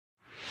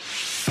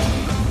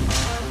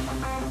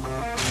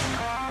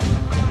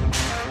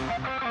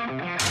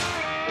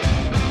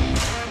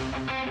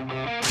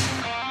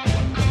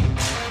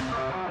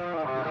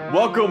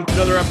Welcome to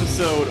another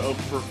episode of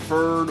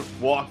Preferred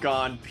Walk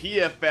On,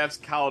 PFF's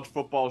college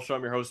football show.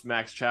 I'm your host,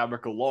 Max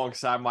Chadwick,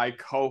 alongside my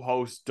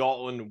co-host,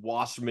 Dalton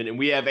Wasserman, and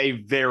we have a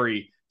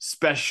very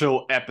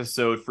special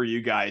episode for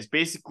you guys.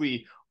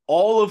 Basically,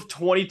 all of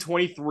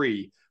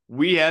 2023,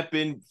 we have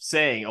been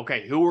saying,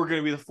 okay, who are going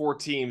to be the four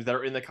teams that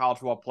are in the college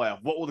football playoff?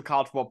 What will the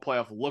college football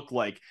playoff look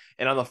like?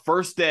 And on the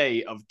first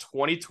day of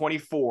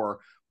 2024,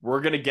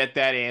 we're going to get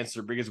that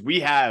answer because we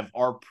have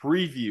our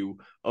preview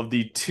of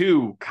the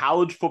two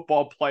college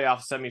football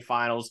playoff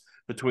semifinals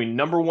between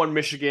number 1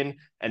 Michigan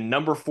and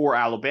number 4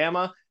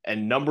 Alabama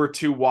and number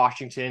 2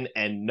 Washington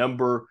and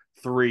number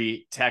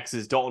 3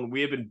 Texas. Dalton,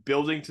 we have been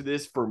building to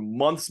this for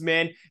months,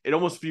 man. It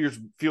almost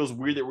feels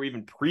weird that we're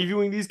even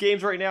previewing these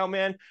games right now,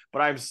 man,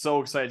 but I'm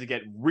so excited to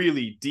get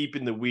really deep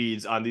in the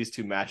weeds on these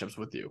two matchups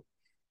with you.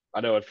 I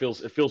know it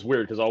feels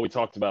weird because all we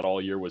talked about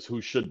all year was who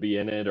should be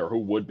in it or who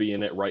would be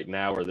in it right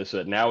now or this.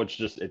 Now it's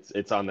just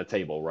it's on the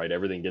table, right?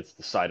 Everything gets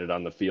decided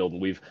on the field, and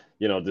we've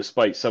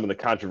despite some of the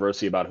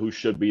controversy about who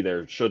should be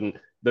there, shouldn't.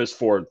 There's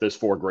four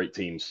great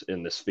teams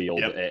in this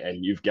field, Yep.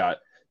 and you've got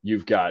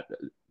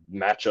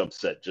matchups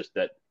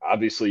that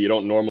obviously you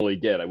don't normally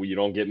get. You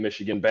don't get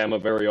Michigan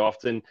Bama very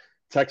often.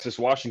 Texas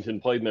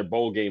Washington played in their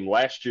bowl game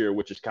last year,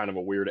 which is kind of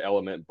a weird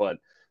element, but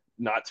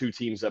not two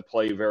teams that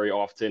play very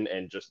often,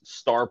 and just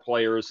star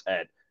players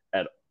at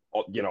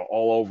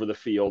all over the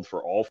field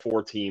for all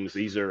four teams.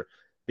 These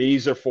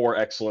are four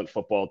excellent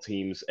football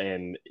teams,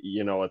 and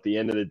at the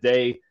end of the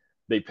day,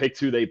 they picked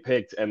who they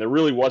picked, and there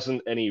really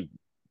wasn't any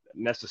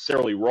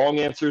necessarily wrong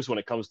answers when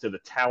it comes to the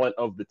talent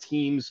of the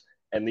teams,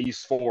 and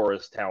these four are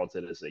as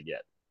talented as they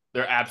get.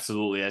 They're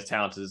absolutely as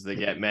talented as they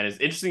get, man. It's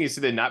interesting to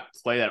see they not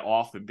play that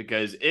often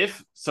because we're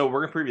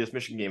going to preview this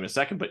Michigan game in a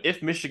second, but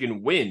if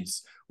Michigan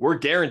wins, we're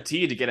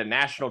guaranteed to get a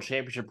national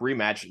championship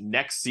rematch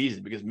next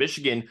season because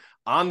Michigan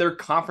on their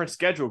conference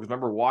schedule, because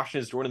remember,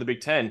 Washington is joining the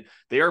Big Ten,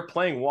 they are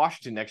playing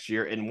Washington next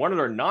year, and one of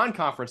their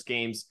non-conference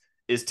games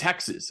is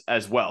Texas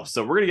as well.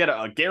 So we're going to get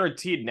a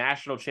guaranteed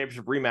national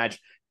championship rematch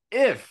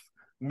if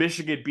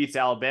Michigan beats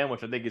Alabama,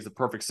 which I think is the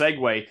perfect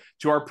segue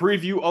to our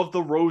preview of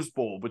the Rose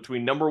Bowl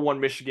between number 1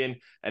 Michigan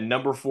and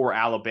number 4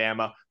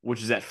 Alabama,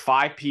 which is at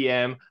 5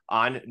 p.m.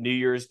 on New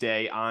Year's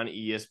Day on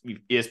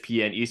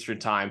ESPN Eastern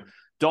Time.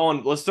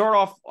 Dawn, let's start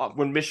off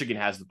when Michigan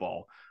has the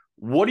ball.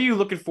 What are you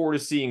looking forward to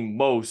seeing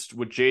most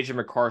with J.J.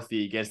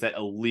 McCarthy against that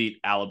elite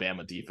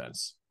Alabama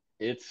defense?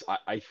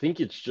 I think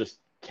it's just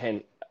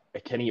can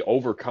he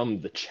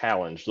overcome the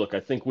challenge? Look, I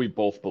think we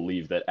both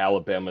believe that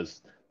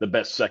Alabama's the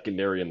best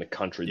secondary in the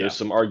country. Yeah. There's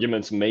some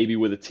arguments maybe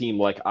with a team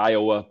like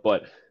Iowa,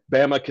 but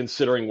Bama,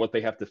 considering what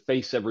they have to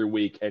face every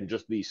week and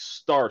just these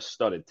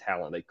star-studded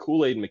talent, like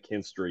Kool-Aid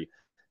McKinstry,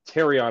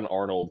 Terrion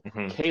Arnold,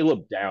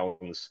 Caleb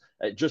Downs,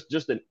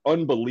 just an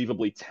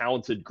unbelievably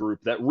talented group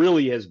that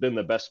really has been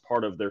the best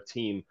part of their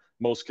team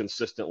most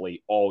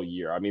consistently all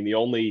year. I mean, the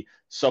only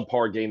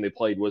subpar game they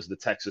played was the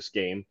Texas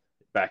game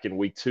back in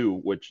week 2,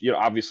 which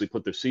obviously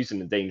put their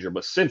season in danger.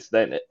 But since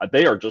then,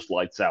 they are just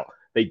lights out.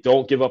 They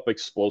don't give up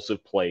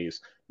explosive plays,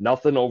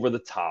 nothing over the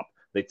top.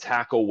 They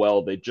tackle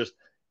well.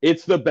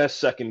 It's the best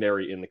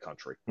secondary in the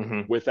country,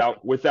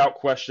 without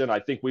question.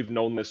 I think we've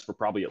known this for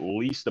probably at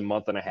least a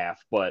month and a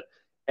half, but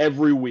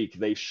every week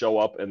they show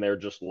up and they're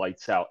just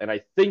lights out. And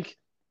I think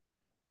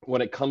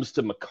when it comes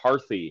to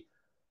McCarthy,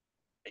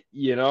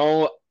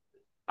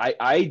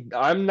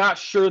 I'm not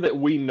sure that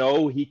we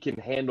know he can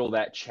handle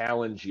that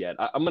challenge yet.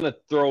 I'm going to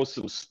throw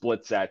some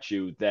splits at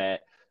you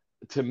that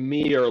to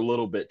me are a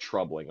little bit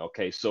troubling.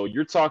 Okay, so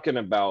you're talking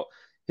about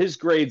his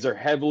grades are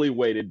heavily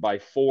weighted by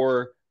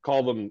 4,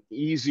 call them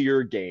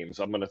easier games.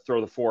 I'm going to throw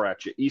the 4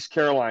 at you. East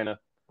Carolina,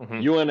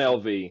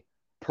 UNLV,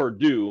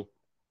 Purdue,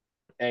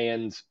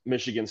 and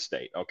Michigan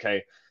State.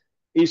 Okay,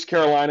 East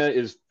Carolina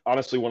is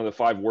honestly one of the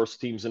 5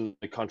 worst teams in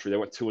the country. They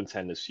went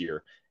 2-10 this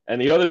year. And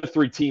the other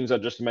 3 teams I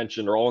just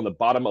mentioned are all in the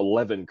bottom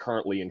 11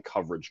 currently in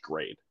coverage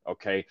grade.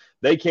 Okay,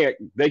 they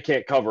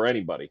can't cover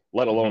anybody,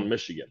 let alone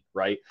Michigan,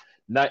 right?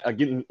 Not,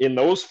 again, in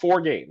those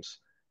 4 games,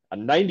 a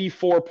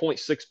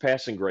 94.6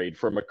 passing grade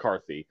for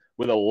McCarthy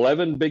with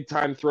 11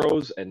 big-time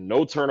throws and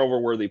no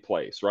turnover-worthy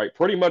plays, right?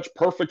 Pretty much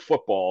perfect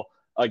football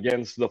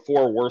against the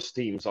 4 worst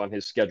teams on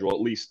his schedule, at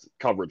least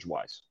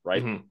coverage-wise,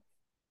 right?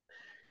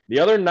 The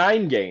other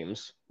 9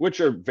 games, which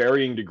are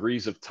varying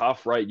degrees of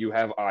tough, right? You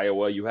have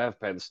Iowa, you have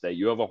Penn State,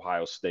 you have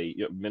Ohio State,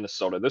 you have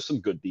Minnesota. There's some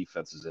good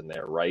defenses in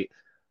there, right?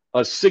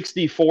 A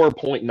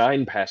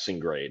 64.9 passing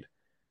grade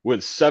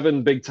with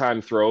 7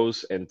 big-time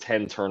throws and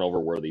 10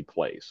 turnover-worthy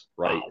plays,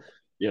 right?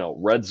 Wow.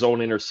 Red zone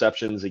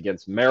interceptions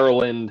against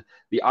Maryland.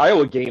 The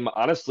Iowa game,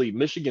 honestly,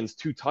 Michigan's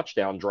 2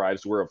 touchdown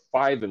drives were of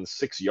 5 and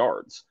 6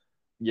 yards.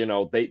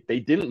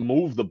 They didn't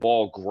move the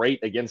ball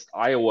great against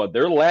Iowa.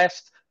 Their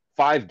last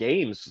 5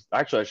 games,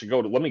 actually,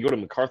 let me go to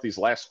McCarthy's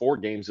last 4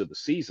 games of the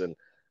season.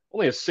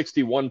 Only a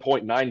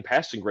 61.9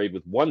 passing grade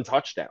with 1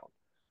 touchdown.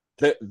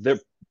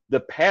 The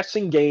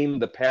passing game,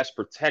 the pass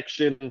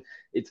protection,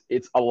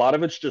 it's a lot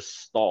of it's just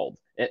stalled.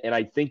 And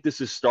I think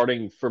this is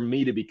starting for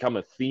me to become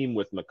a theme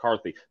with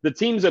McCarthy. The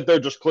teams that they're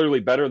just clearly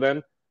better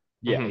than,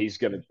 yeah, he's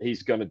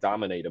gonna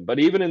dominate him. But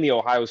even in the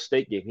Ohio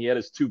State game, he had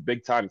his two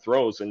big time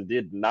throws and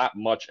did not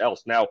much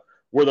else. Now,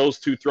 were those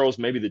two throws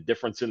maybe the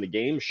difference in the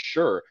game?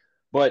 Sure,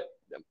 but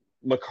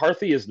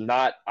McCarthy is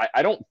not.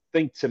 I don't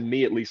think, to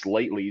me at least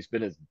lately, he's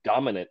been as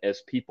dominant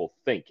as people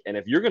think. And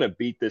if you're gonna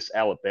beat this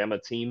Alabama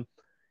team,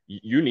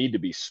 you need to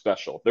be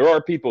special. There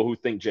are people who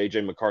think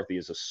JJ McCarthy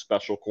is a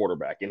special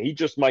quarterback, and he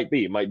just might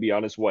be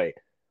on his way.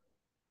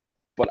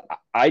 But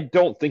I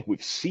don't think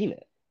we've seen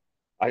it.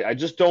 I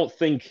just don't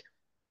think.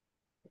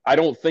 I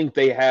don't think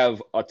they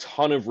have a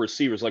ton of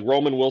receivers. Like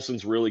Roman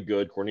Wilson's really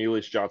good,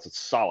 Cornelius Johnson's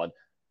solid,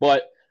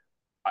 but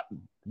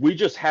we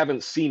just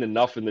haven't seen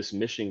enough in this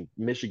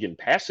Michigan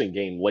passing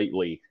game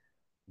lately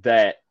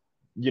that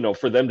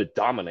for them to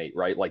dominate,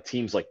 right? Like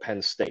teams like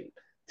Penn State,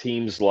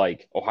 teams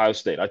like Ohio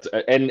State,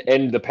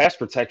 and the pass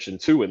protection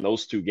too in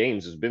those two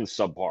games has been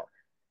subpar.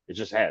 It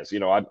just has.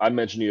 I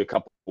mentioned to you a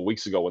couple of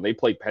weeks ago when they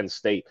played Penn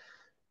State,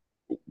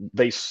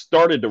 they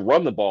started to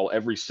run the ball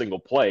every single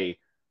play,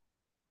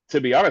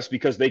 to be honest,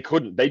 because they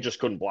just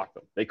couldn't block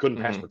them. They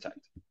couldn't pass protect.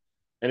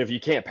 And if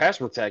you can't pass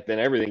protect, then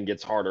everything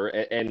gets harder.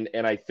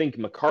 And I think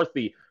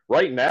McCarthy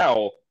right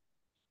now,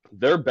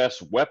 their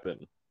best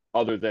weapon,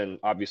 other than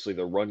obviously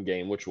the run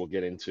game, which we'll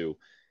get into,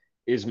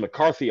 is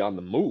McCarthy on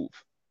the move.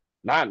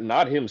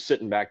 Not him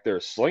sitting back there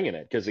slinging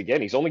it. Because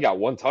again, he's only got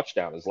one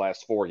touchdown his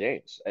last 4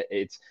 games.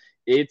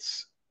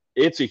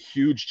 It's a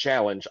huge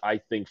challenge, I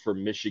think, for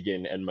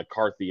Michigan and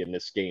McCarthy in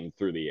this game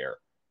through the air.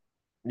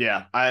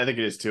 Yeah, I think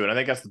it is too. And I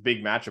think that's the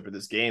big matchup of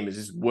this game is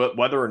just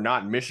whether or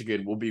not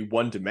Michigan will be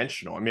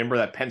one-dimensional. I remember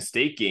that Penn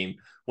State game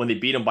when they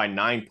beat them by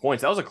 9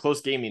 points. That was a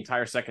close game the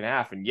entire second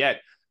half, and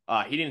yet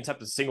he didn't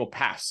attempt a single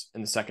pass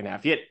in the second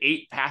half. He had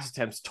 8 pass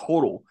attempts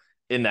total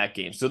in that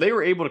game. So they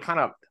were able to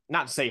kind of,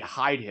 not say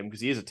hide him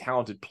because he is a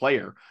talented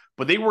player,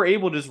 but they were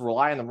able to just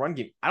rely on the run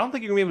game. I don't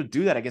think you're going to be able to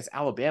do that against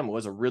Alabama, who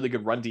has a really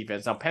good run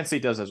defense. Now, Penn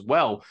State does as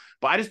well,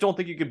 but I just don't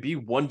think you could be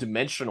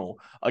one-dimensional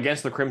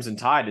against the Crimson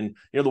Tide. And,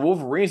 the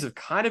Wolverines have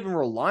kind of been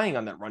relying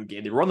on that run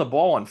game. They run the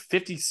ball on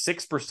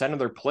 56% of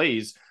their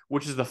plays,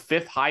 which is the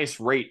 5th highest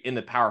rate in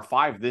the Power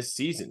 5 this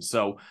season.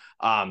 So,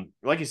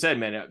 like you said,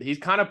 man, he's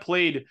kind of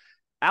played –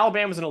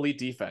 Alabama's an elite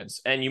defense,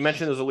 and you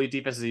mentioned those elite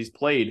defenses he's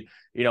played.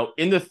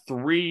 In the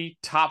 3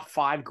 top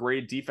 5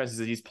 graded defenses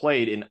that he's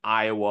played in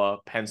Iowa,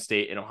 Penn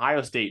State, and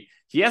Ohio State,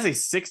 he has a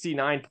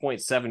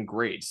 69.7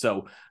 grade.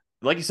 So,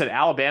 like you said,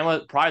 Alabama,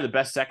 probably the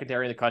best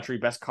secondary in the country,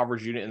 best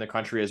coverage unit in the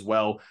country as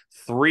well.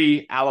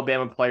 3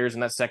 Alabama players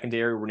in that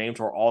secondary were named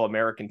to our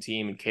All-American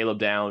team, and Caleb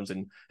Downs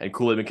and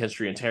Kool-Aid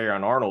McKinstry and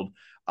Terrion Arnold.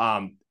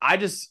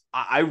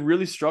 I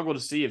really struggle to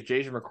see if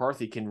JJ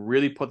McCarthy can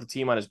really put the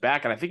team on his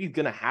back. And I think he's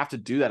going to have to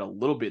do that a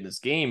little bit in this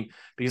game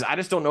because I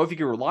just don't know if you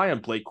can rely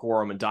on Blake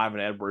Corum and Donovan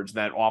Edwards,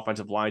 that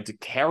offensive line, to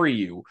carry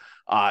you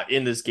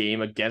in this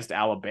game against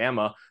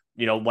Alabama,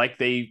 like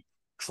they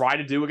tried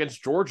to do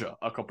against Georgia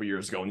a couple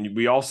years ago. And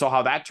we all saw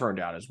how that turned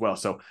out as well.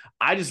 So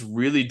I just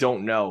really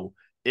don't know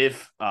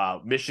if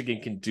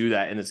Michigan can do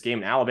that in this game.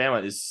 And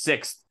Alabama is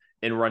 6th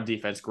in run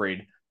defense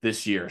grade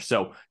this year.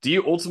 So do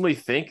you ultimately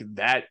think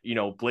that,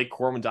 Blake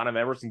Corum and Donovan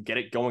Edwards can get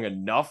it going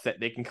enough that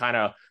they can kind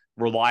of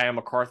rely on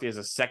McCarthy as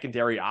a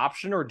secondary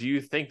option? Or do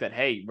you think that,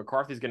 hey,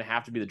 McCarthy is going to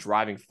have to be the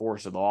driving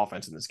force of the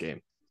offense in this game?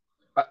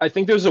 I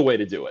think there's a way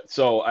to do it.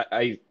 So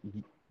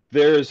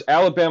there's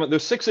Alabama,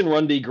 there's 6 in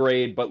run D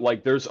grade, but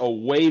like there's a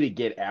way to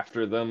get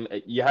after them.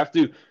 You have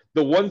to,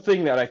 the one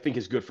thing that I think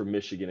is good for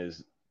Michigan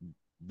is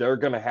they're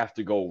going to have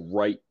to go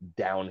right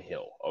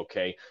downhill.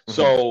 Okay. Mm-hmm.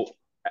 So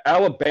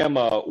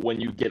Alabama, when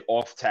you get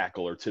off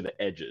tackle or to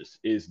the edges,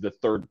 is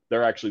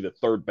they're actually the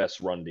 3rd best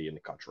run D in the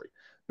country.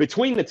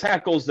 Between the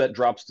tackles, that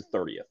drops to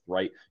 30th,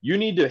 right? You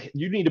need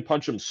to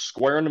punch them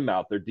square in the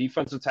mouth. Their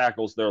defensive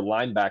tackles, their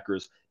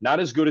linebackers, not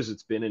as good as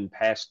it's been in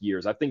past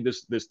years. I think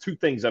there's 2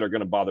 things that are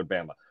going to bother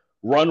Bama.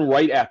 Run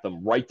right at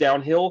them, right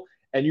downhill,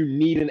 and you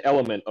need an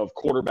element of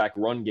quarterback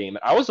run game.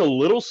 I was a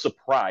little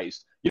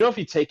surprised. If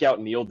you take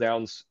out kneel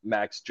downs,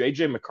 Max,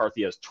 JJ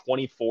McCarthy has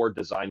 24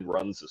 designed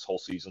runs this whole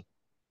season.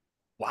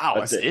 Wow,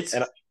 that's it.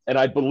 And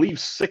I believe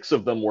 6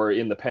 of them were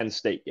in the Penn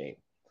State game.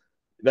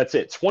 That's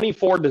it.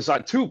 24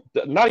 design, 2,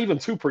 not even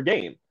 2 per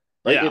game.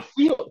 Right?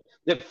 Yeah.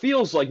 It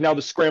feels like now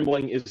the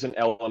scrambling is an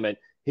element.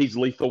 He's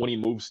lethal when he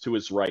moves to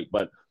his right,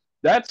 but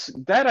that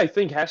I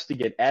think has to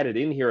get added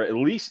in here. At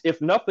least,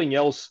 if nothing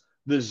else,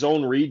 the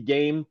zone read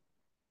game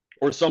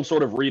or some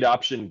sort of read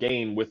option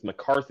game with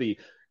McCarthy.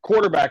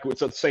 Quarterback, it's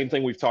the same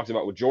thing we've talked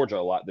about with Georgia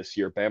a lot this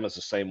year. Bama's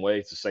the same way.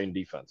 It's the same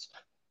defense.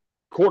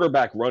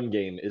 Quarterback run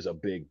game is a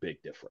big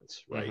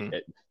difference, right?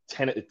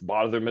 Mm-hmm. It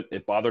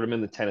bothered him in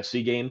the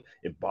Tennessee game.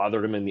 It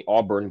bothered him in the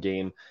Auburn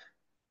game.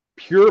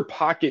 Pure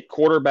pocket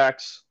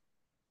quarterbacks,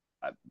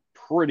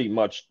 pretty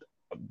much,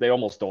 they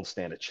almost don't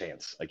stand a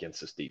chance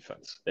against this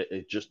defense.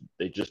 They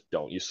just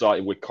don't. You saw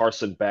it with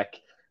Carson Beck.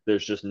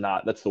 There's just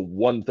not. That's the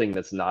one thing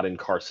that's not in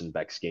Carson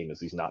Beck's game is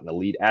he's not an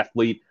elite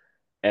athlete.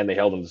 And they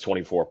held him to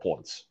 24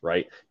 points,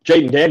 right?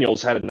 Jaden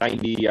Daniels had a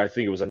 90, I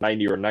think it was a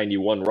 90 or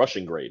 91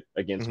 rushing grade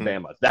against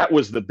Bama. That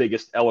was the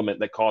biggest element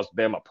that caused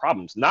Bama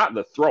problems, not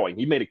the throwing.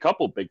 He made a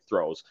couple big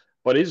throws,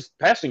 but his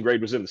passing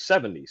grade was in the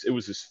 70s. It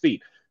was his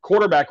feet.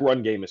 Quarterback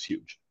run game is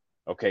huge.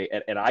 Okay.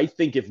 And I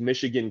think if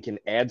Michigan can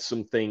add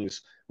some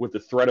things with the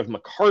threat of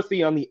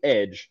McCarthy on the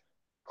edge,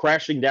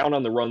 crashing down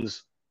on the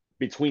runs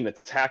between the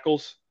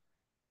tackles,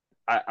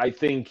 I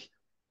think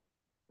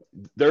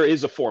there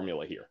is a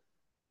formula here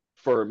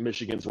for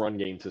Michigan's run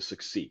game to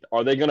succeed.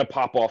 Are they going to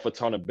pop off a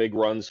ton of big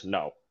runs?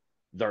 No,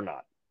 they're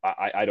not.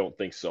 I don't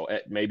think so.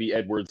 Maybe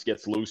Edwards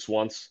gets loose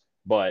once,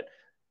 but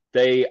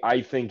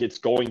I think it's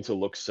going to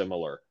look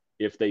similar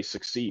if they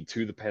succeed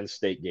to the Penn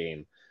State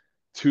game,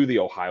 to the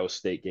Ohio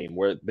State game,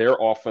 where their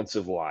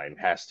offensive line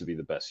has to be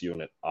the best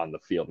unit on the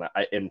field.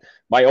 And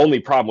my only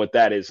problem with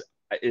that is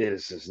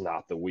this is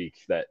not the week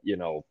that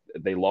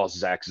they lost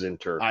Zach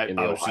Zinter in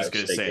the I was Ohio just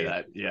going to State say game.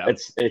 that. Yeah,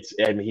 It's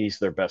and he's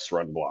their best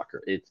run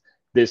blocker.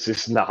 This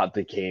is not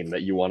the game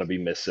that you want to be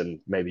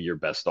missing maybe your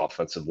best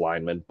offensive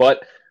lineman.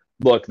 But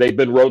look, they've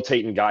been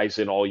rotating guys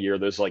in all year.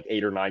 There's like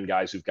 8 or 9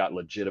 guys who've got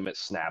legitimate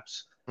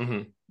snaps.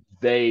 Mm-hmm.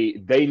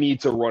 They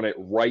need to run it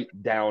right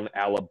down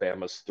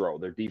Alabama's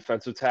throat. Their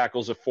defensive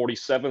tackles are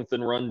 47th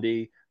in run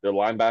D. Their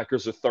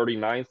linebackers are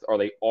 39th. Are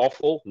they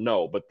awful?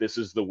 No, but this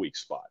is the weak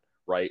spot,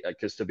 right?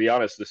 Because to be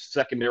honest, the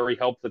secondary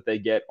help that they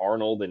get,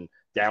 Arnold and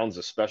Downs,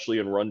 especially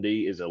in run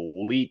D, is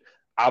elite.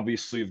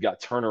 Obviously, you've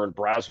got Turner and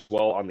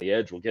Braswell on the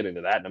edge. We'll get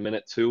into that in a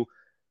minute, too.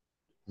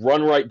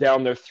 Run right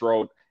down their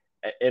throat.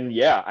 And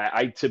yeah,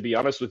 I to be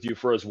honest with you,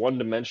 for as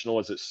one-dimensional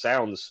as it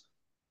sounds,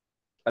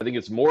 I think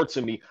it's more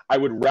to me. I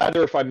would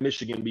rather, if I'm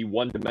Michigan, be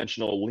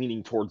one-dimensional,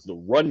 leaning towards the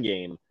run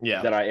game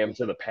than I am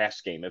to the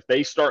pass game. If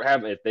they start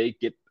having, if they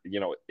get,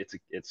 it's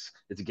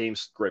a game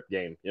script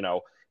game.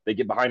 They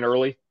get behind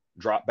early,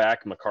 drop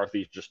back.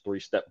 McCarthy just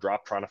 3-step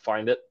drop trying to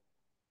find it.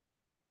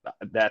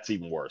 That's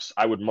even worse.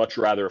 I would much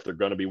rather, if they're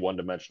going to be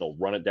one-dimensional,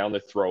 run it down their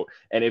throat.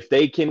 And if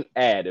they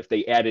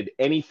added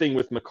anything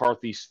with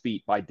McCarthy's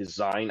feet by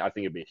design, I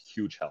think it'd be a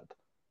huge help.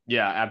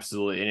 Yeah,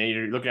 absolutely. And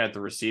you're looking at the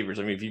receivers.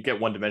 I mean, if you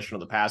get one-dimensional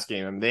the pass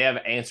game, I mean, they have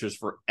answers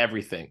for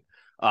everything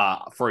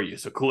for you.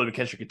 So Kool-Aid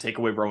McKinstry could take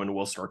away Roman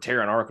Wilson, or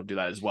Terry Ark could do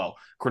that as well.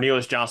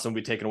 Cornelius Johnson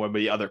will be taken away by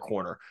the other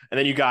corner. And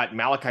then you got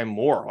Malachi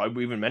Moore.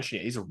 We even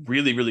mentioned it. He's a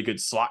really, really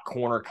good slot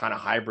corner kind of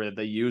hybrid that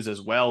they use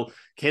as well.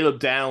 Caleb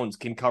Downs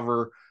can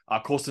cover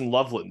Colston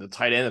Loveland, the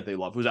tight end that they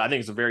love, who I think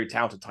is a very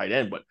talented tight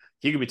end, but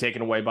he could be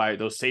taken away by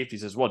those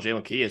safeties as well.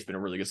 Jalen Key has been a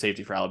really good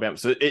safety for Alabama.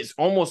 So it's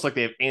almost like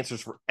they have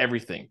answers for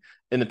everything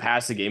in the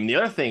passing game. And the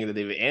other thing that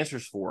they have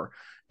answers for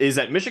is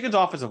that Michigan's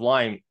offensive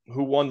line,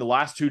 who won the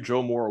last 2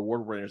 Joe Moore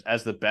Award winners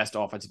as the best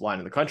offensive line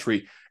in the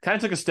country, kind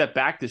of took a step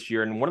back this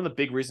year. And one of the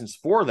big reasons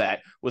for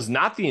that was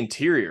not the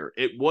interior.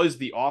 It was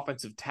the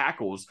offensive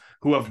tackles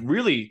who have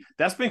really,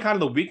 that's been kind of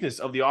the weakness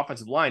of the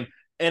offensive line.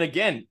 And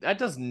again, that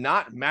does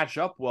not match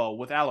up well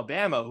with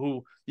Alabama,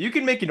 who you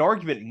can make an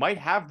argument might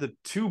have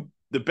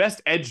the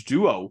best edge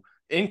duo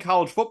in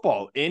college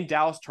football in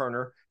Dallas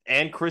Turner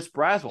and Chris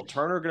Braswell.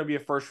 Turner going to be a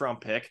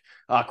first-round pick.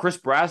 Chris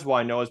Braswell,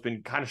 I know, has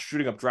been kind of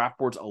shooting up draft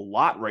boards a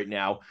lot right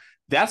now.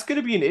 That's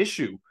going to be an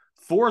issue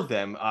for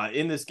them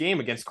in this game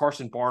against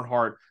Carson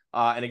Barnhart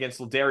and against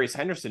Ladarius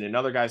Henderson and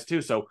other guys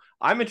too. So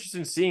I'm interested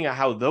in seeing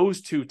how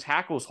those 2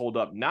 tackles hold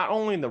up, not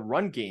only in the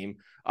run game,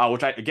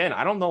 which I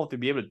don't know if they'll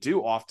be able to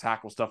do off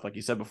tackle stuff like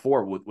you said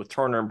before with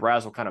Turner and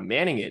Braswell kind of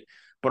manning it,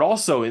 but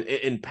also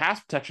in pass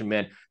protection,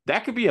 man,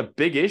 that could be a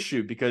big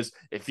issue, because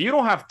if you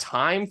don't have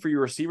time for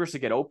your receivers to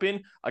get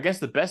open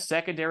against the best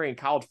secondary in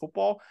college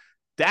football,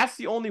 that's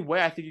the only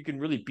way I think you can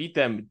really beat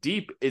them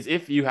deep, is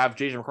if you have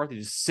JJ McCarthy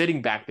just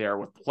sitting back there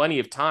with plenty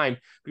of time,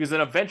 because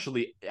then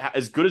eventually,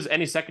 as good as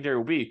any secondary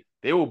will be,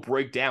 they will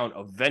break down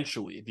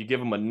eventually if you give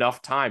them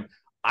enough time.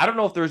 I don't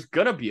know if there's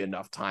going to be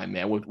enough time,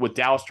 man, with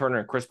Dallas Turner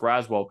and Chris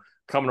Braswell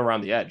coming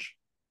around the edge.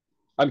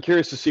 I'm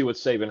curious to see what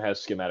Saban has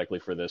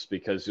schematically for this,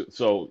 because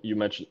so you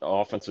mentioned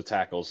offensive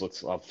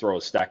tackles. I'll throw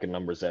a stack of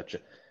numbers at you.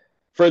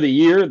 For the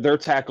year, their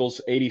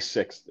tackles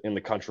 86th in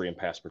the country in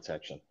pass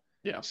protection.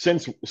 Yeah.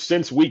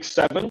 Since week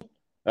 7,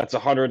 that's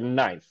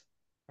 109th.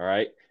 All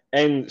right.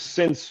 And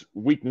since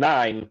week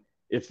 9,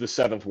 it's the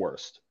 7th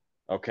worst.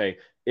 Okay.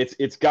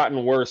 It's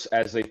gotten worse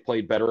as they've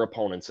played better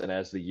opponents and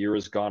as the year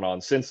has gone on.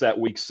 Since that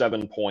week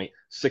 7 point,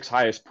 6th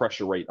highest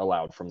pressure rate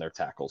allowed from their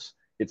tackles.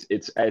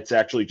 It's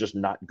actually just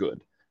not good.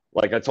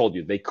 Like I told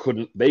you,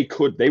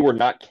 they were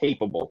not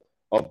capable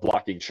of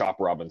blocking Chop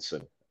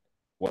Robinson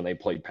when they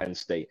played Penn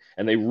State.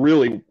 And they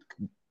really,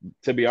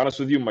 to be honest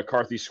with you,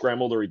 McCarthy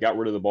scrambled or he got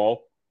rid of the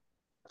ball.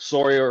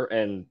 Sawyer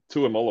and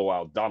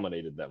Tuimoloau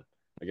dominated them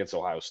against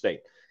Ohio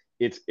State.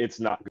 It's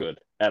not good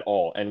at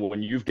all. And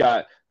when you've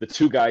got the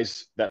 2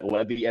 guys that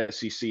led the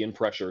SEC in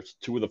pressures,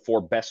 2 of the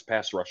 4 best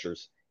pass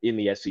rushers in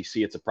the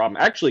SEC, it's a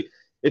problem. Actually,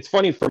 it's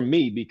funny for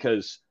me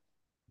because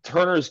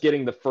Turner's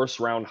getting the first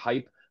round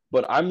hype,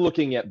 but I'm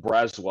looking at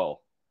Braswell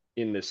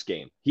in this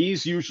game.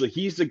 He's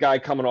the guy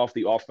coming off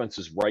the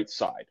offense's right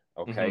side,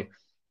 okay? Mm-hmm.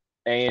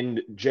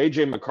 And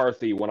J.J.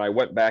 McCarthy, when I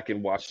went back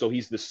and watched, so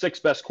he's the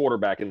 6th best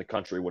quarterback in the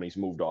country when he's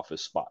moved off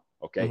his spot,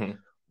 okay? Mm-hmm.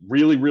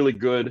 Really, really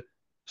good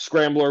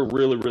scrambler,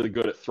 really, really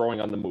good at throwing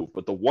on the move.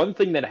 But the one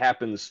thing that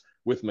happens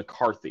with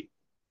McCarthy,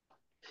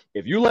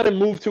 if you let him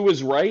move to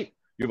his right,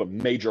 you have a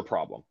major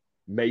problem.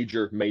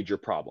 Major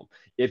problem.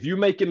 If you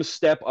make him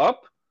step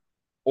up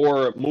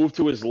or move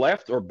to his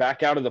left or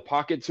back out of the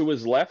pocket to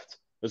his left,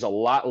 there's a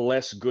lot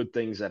less good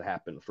things that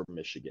happen for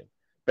Michigan.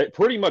 But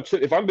pretty much,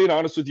 if I'm being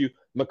honest with you,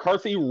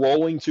 McCarthy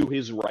rolling to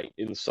his right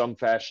in some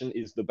fashion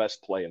is the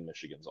best play in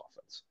Michigan's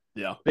offense.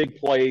 Yeah. Big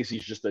plays.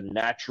 He's just a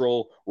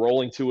natural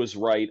rolling to his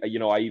right.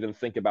 I even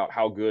think about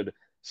how good,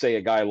 say,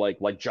 a guy like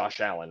Josh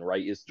Allen,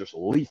 right, is just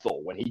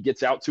lethal. When he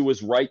gets out to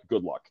his right,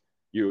 good luck.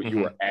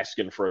 You are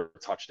asking for a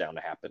touchdown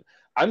to happen.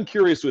 I'm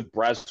curious with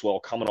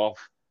Braswell coming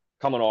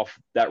off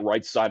that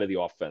right side of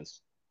the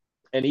offense,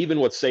 and even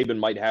what Saban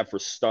might have for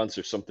stunts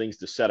or some things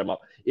to set him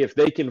up, if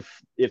they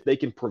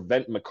can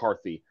prevent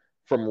McCarthy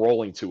from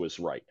rolling to his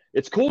right.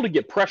 It's cool to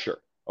get pressure,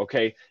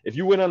 okay? If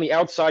you win on the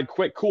outside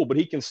quick, cool, but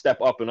he can step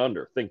up and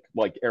under. Think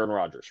like Aaron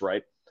Rodgers,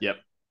 right? Yep.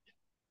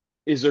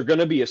 Is there going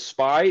to be a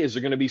spy? Is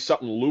there going to be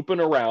something looping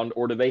around,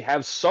 or do they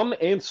have some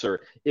answer?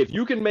 If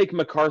you can make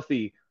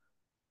McCarthy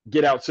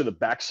get out to the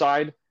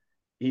backside,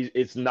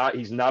 he's not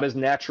as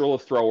natural a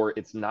thrower.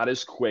 It's not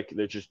as quick.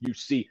 They're just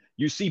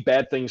you see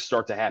bad things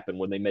start to happen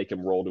when they make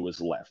him roll to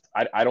his left.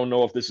 I don't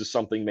know if this is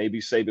something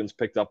maybe Saban's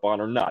picked up on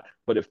or not,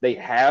 but if they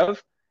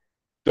have,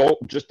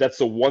 that's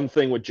the one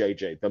thing with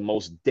JJ. The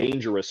most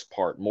dangerous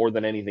part, more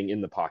than anything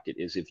in the pocket,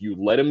 is if you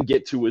let him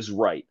get to his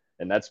right,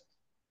 and that's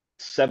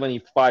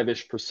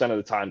 75-ish% of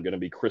the time going to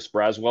be Chris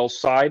Braswell's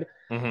side.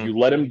 If you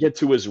let him get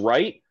to his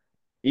right,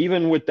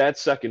 even with that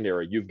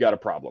secondary, you've got a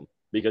problem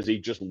because he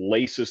just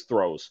laces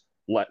throws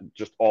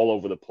just all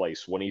over the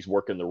place when he's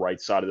working the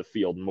right side of the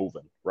field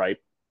moving, right?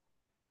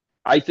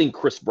 I think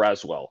Chris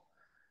Braswell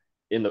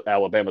in the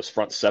Alabama's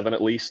front seven,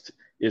 at least,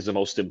 is the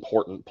most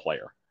important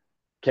player.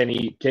 Can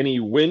he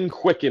win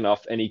quick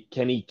enough, and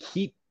can he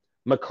keep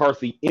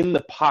McCarthy in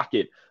the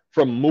pocket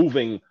from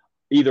moving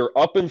either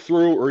up and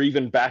through or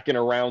even backing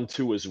around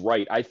to his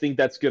right? I think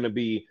that's going to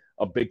be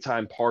a big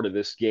time part of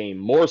this game,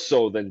 more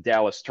so than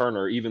Dallas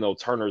Turner, even though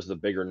Turner's the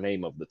bigger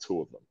name of the two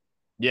of them.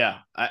 Yeah,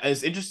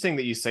 it's interesting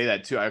that you say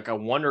that too. I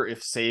wonder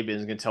if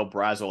Saban's going to tell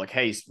Braswell, like,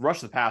 hey,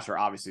 rush the passer,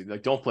 obviously,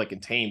 like, don't play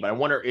contain. But I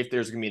wonder if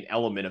there's going to be an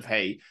element of,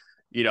 hey,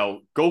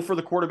 go for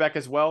the quarterback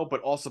as well,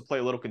 but also play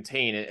a little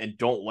contain and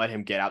don't let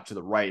him get out to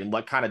the right and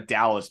let kind of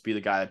Dallas be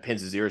the guy that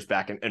pins his ears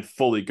back and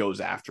fully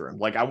goes after him.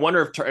 Like, I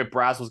wonder if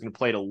Braswell's going to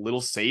play it a little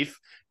safe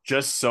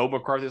just so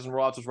McCarthy doesn't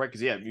roll out to his right.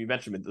 Because, yeah, you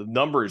mentioned it, the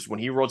numbers when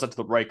he rolls out to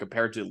the right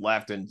compared to the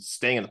left and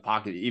staying in the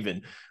pocket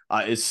even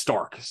is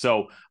stark.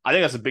 So I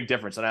think that's a big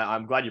difference. And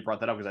I'm glad you brought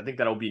that up because I think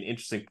that'll be an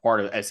interesting part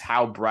of as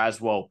how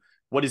Braswell,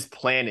 what his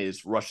plan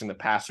is rushing the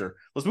passer.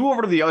 Let's move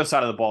over to the other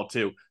side of the ball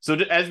too. So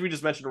as we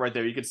just mentioned right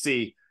there, you can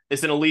see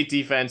it's an elite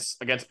defense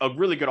against a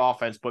really good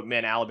offense, but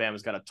man,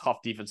 Alabama's got a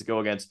tough defense to go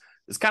against.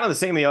 It's kind of the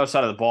same on the other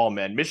side of the ball,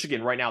 man.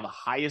 Michigan right now, the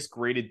highest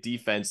graded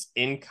defense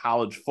in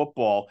college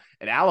football.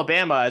 And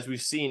Alabama, as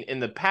we've seen in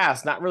the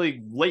past, not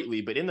really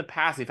lately, but in the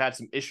past, they've had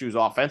some issues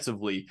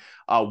offensively.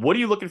 What are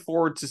you looking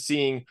forward to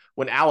seeing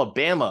when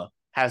Alabama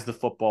has the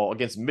football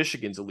against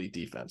Michigan's elite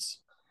defense?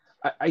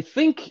 I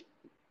think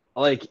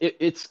like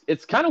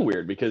it's kind of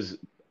weird because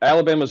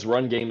Alabama's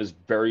run game is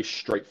very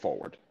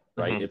straightforward.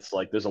 Right. Mm-hmm. It's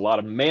like there's a lot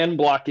of man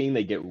blocking.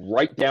 They get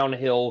right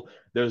downhill.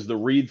 There's the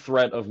read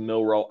threat of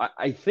Milroe.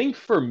 I think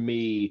for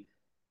me,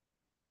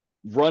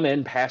 run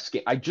and pass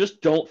game, I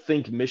just don't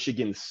think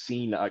Michigan's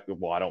seen. I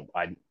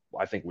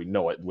think we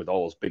know it with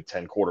all those Big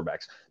Ten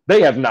quarterbacks.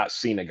 They have not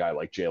seen a guy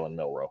like Jalen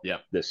Milroe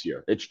this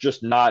year. It's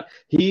just not.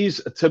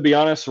 He's, to be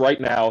honest, right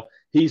now,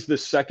 he's the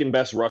second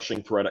best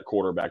rushing threat at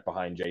quarterback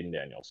behind Jayden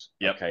Daniels.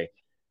 Yep. Okay.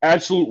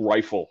 Absolute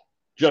rifle.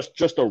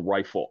 Just a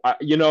rifle.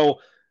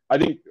 I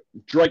think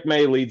Drake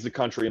May leads the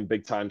country in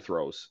big time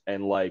throws.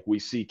 And like we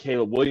see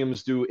Caleb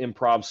Williams do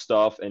improv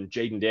stuff and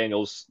Jayden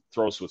Daniels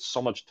throws with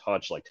so much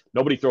touch. Like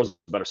nobody throws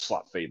a better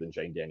slot fade than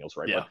Jayden Daniels,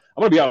 right? Yeah. But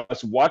I'm going to be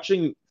honest,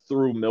 watching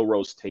through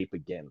Milroe's tape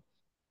again,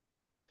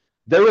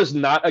 there is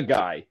not a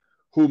guy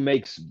who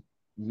makes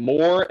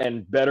more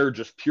and better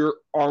just pure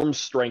arm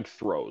strength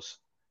throws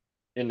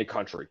in the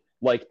country.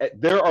 Like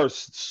there are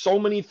so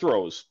many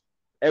throws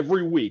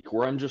every week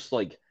where I'm just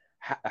like,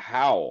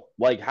 how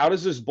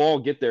does this ball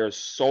get there?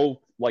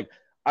 So like,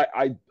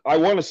 I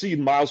want to see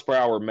miles per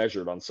hour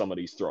measured on some of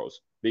these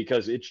throws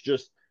because it's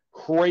just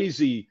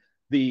crazy.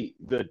 The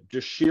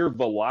sheer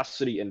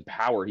velocity and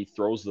power he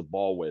throws the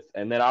ball with.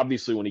 And then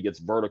obviously when he gets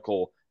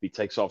vertical, he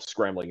takes off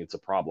scrambling. It's a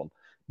problem.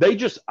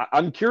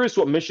 I'm curious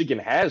what Michigan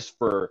has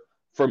for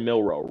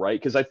Milroe, right?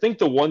 Because I think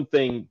the one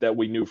thing that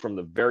we knew from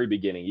the very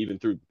beginning, even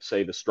through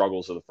say the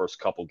struggles of the first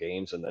couple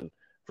games, and then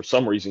for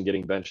some reason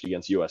getting benched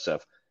against USF,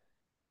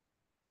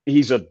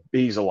 he's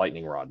a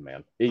lightning rod,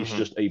 man. He's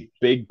just a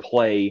big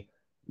play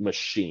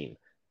machine.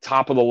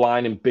 Top of the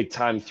line in big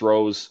time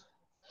throws,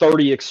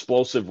 30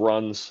 explosive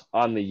runs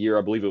on the year.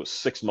 I believe it was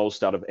 6th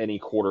most out of any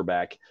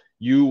quarterback.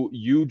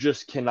 You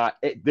just cannot.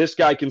 This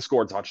guy can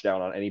score a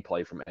touchdown on any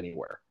play from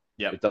anywhere.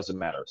 Yeah, it doesn't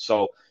matter.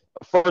 So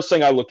first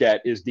thing I look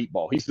at is deep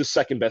ball. He's the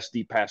second best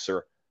deep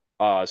passer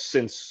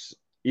since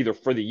either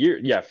for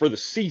the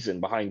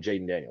season behind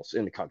Jayden Daniels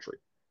in the country.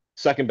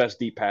 Second best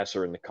deep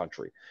passer in the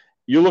country.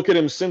 You look at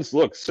him since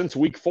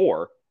week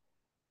 4,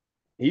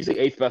 he's the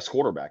 8th best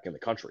quarterback in the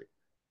country.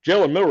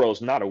 Jalen Milroe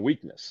is not a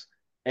weakness.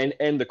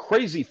 And the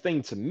crazy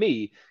thing to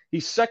me,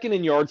 he's second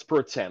in yards per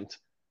attempt.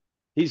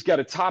 He's got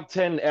a top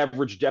 10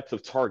 average depth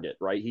of target,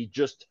 right? He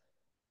just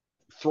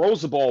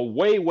throws the ball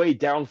way, way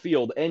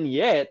downfield, and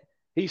yet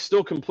he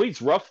still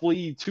completes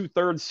roughly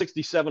 2/3,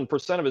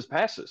 67% of his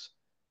passes.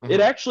 It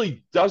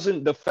actually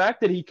doesn't, the fact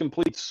that he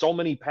completes so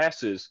many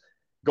passes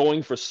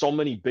going for so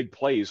many big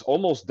plays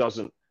almost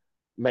doesn't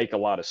make a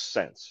lot of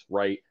sense,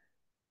 right?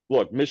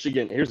 Look,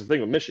 Michigan, here's the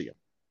thing with Michigan,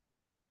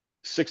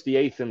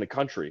 68th in the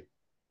country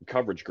in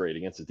coverage grade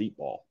against the deep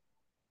ball.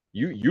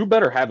 You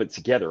better have it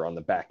together on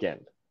the back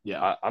end.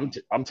 Yeah.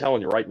 I'm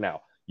telling you right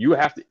now, you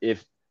have to,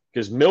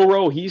 because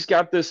Milroe, he's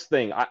got this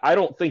thing. I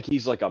don't think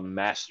he's like a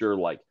master,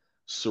 like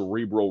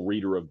cerebral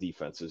reader of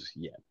defenses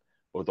yet.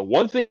 But the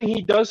one thing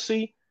he does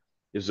see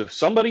is if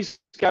somebody's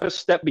got a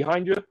step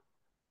behind you,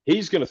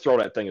 he's going to throw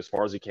that thing as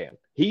far as he can.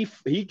 He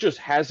just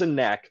has a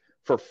knack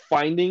for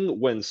finding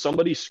when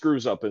somebody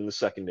screws up in the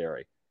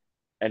secondary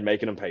and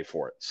making them pay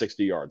for it.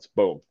 60 yards,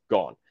 boom,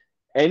 gone.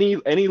 Any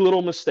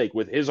little mistake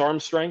with his arm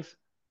strength,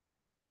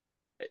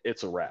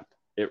 it's a wrap.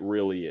 It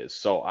really is.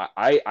 So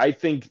I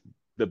think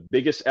the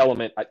biggest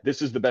element,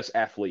 this is the best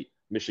athlete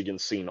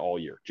Michigan's seen all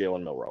year,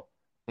 Jalen Milroe.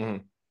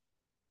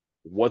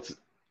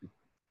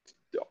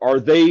 Are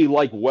they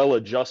like well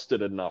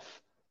adjusted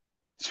enough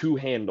to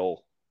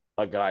handle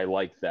a guy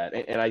like that?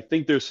 And I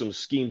think there's some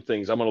scheme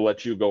things. I'm going to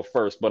let you go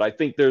first, but I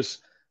think there's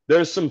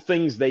some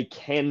things they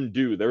can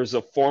do. There's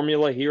a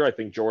formula here. I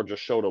think Georgia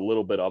showed a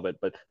little bit of it,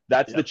 but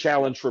that's the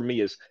challenge for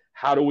me is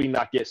how do we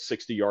not get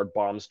 60-yard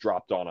bombs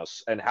dropped on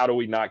us? And how do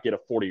we not get a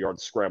 40-yard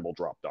scramble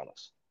dropped on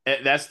us?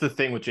 And that's the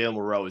thing with Jalen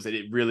Milroe is that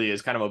it really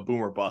is kind of a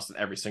boomer bust in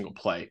every single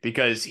play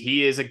because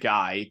he is a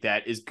guy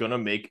that is going to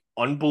make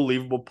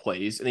unbelievable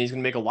plays and he's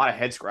going to make a lot of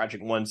head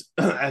scratching ones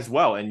as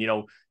well. And,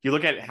 you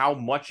look at how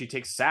much he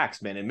takes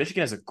sacks, man, and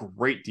Michigan has a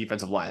great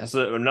defensive line. That's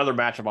another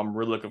matchup I'm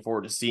really looking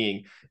forward to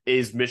seeing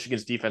is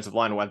Michigan's defensive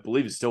line, who I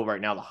believe is still right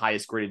now the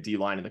highest graded D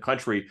line in the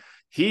country.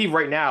 He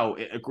right now,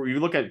 if you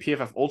look at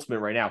PFF Ultimate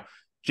right now,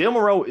 Jalen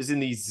Milroe is in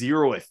the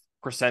 0th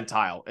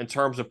percentile in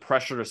terms of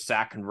pressure to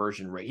sack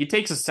conversion rate. He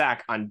takes a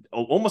sack on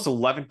almost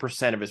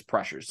 11% of his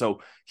pressure.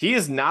 So he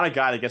is not a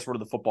guy that gets rid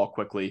of the football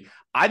quickly.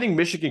 I think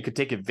Michigan could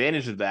take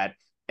advantage of that.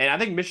 And I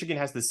think Michigan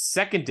has the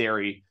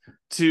secondary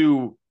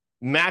to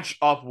match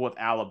up with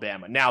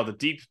Alabama. Now, the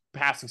deep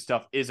passing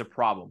stuff is a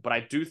problem, but I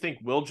do think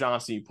Will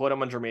Johnson, you put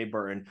him on Jermaine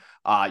Burton.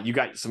 You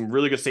got some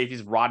really good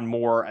safeties, Rod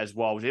Moore as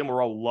well. Jalen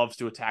Milroe loves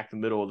to attack the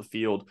middle of the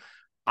field.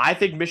 I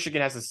think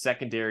Michigan has a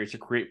secondary to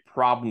create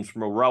problems for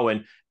Milroe.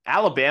 And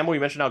Alabama, we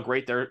mentioned how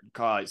great their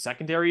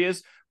secondary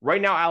is.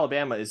 Right now,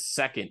 Alabama is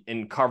second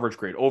in coverage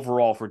grade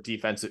overall for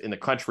defense in the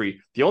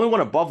country. The only one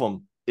above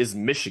them is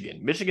Michigan.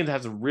 Michigan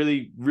has a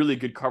really, really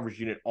good coverage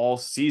unit all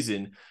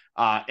season.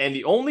 And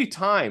the only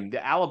time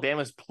that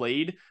Alabama's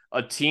played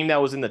a team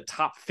that was in the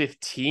top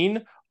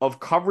 15 of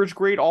coverage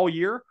grade all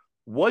year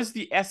was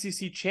the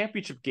SEC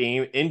championship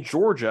game in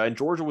Georgia. And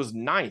Georgia was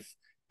 9th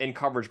in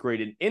coverage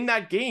grade. And in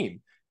that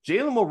game,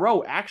 Jalen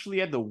Milroe actually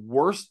had the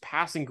worst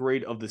passing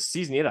grade of the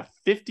season. He had a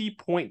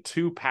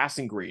 50.2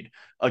 passing grade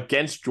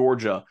against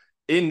Georgia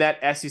in that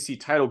SEC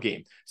title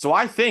game. So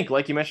I think,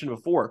 like you mentioned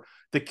before,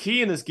 the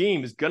key in this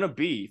game is going to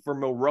be for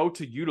Milroe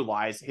to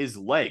utilize his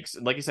legs.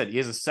 And like you said, he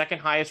has the second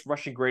highest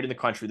rushing grade in the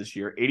country this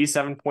year,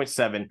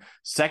 87.7,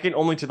 second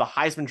only to the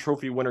Heisman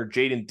Trophy winner,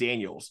 Jaden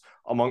Daniels,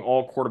 among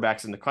all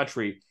quarterbacks in the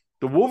country.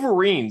 The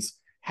Wolverines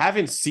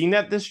haven't seen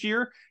that this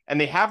year, and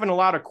they haven't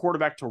allowed a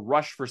quarterback to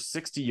rush for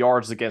 60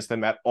 yards against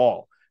them at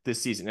all this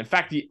season. In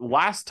fact, the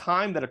last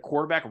time that a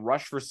quarterback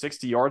rushed for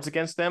 60 yards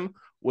against them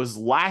was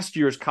last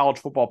year's college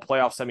football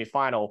playoff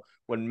semifinal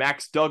when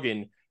Max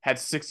Duggan had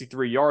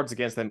 63 yards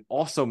against them.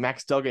 Also,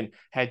 Max Duggan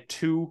had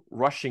 2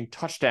 rushing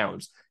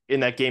touchdowns in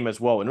that game as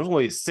well, and it was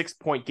only a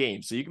 6-point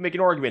game. So you can make an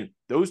argument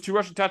those 2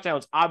 rushing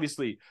touchdowns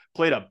obviously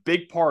played a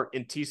big part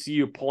in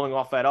TCU pulling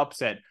off that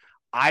upset.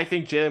 I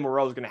think Jalen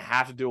Milroe is going to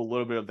have to do a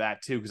little bit of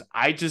that too, because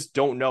I just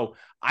don't know.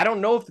 I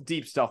don't know if the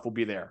deep stuff will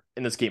be there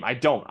in this game. I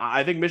don't.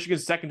 I think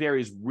Michigan's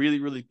secondary is really,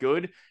 really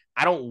good.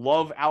 I don't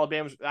love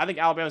Alabama's. I think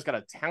Alabama's got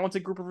a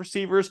talented group of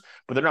receivers,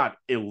 but they're not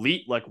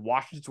elite like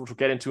Washington's, which we'll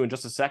get into in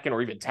just a second,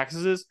 or even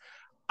Texas's.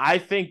 I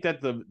think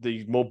that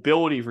the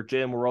mobility for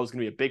Jalen Milroe is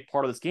going to be a big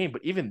part of this game.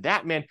 But even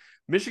that, man,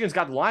 Michigan's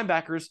got the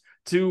linebackers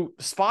to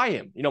spy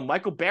him.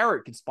 Michael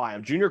Barrett can spy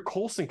him. Junior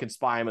Colson can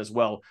spy him as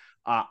well.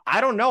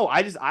 I don't know.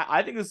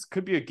 I think this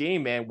could be a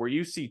game, man, where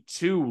you see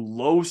 2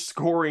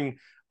 low-scoring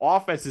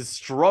offenses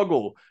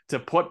struggle to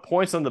put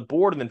points on the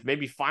board, and then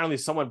maybe finally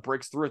someone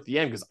breaks through at the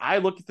end. Because I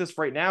look at this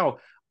right now,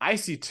 I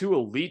see 2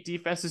 elite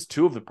defenses,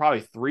 2 of the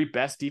probably 3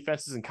 best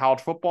defenses in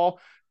college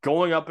football,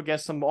 going up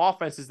against some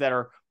offenses that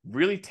are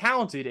really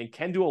talented and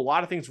can do a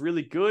lot of things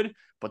really good,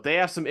 but they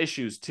have some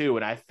issues too.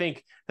 And I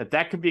think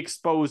that could be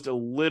exposed a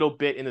little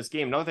bit in this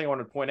game. Another thing I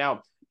wanted to point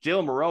out,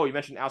 Jalen Milroe, you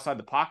mentioned outside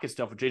the pocket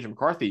stuff with JJ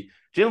McCarthy.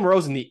 Jalen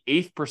Milroe's in the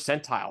 8th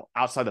percentile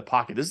outside the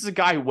pocket. This is a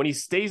guy who, when he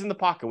stays in the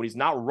pocket, when he's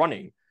not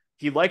running,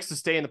 he likes to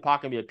stay in the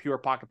pocket and be a pure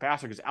pocket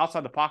passer because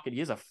outside the pocket, he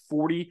has a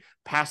 40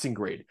 passing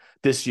grade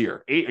this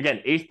year.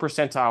 Eighth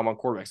percentile among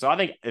quarterbacks. So I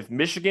think if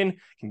Michigan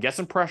can get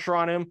some pressure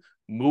on him,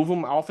 move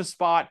him off his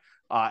spot,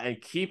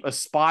 and keep a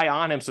spy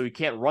on him so he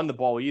can't run the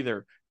ball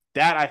either,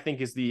 that I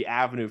think is the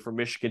avenue for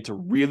Michigan to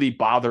really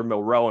bother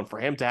Milroe and for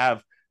him to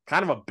have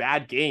kind of a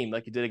bad game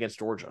like he did against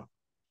Georgia.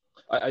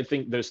 I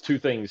think there's two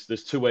things.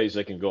 There's two ways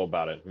they can go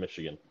about it,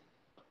 Michigan.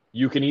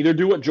 You can either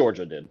do what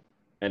Georgia did,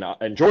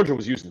 and Georgia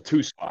was using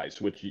two spies,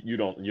 which you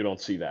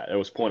don't see that. It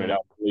was pointed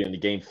out in the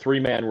game: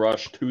 3-man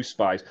rush, two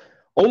spies.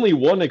 Only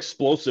one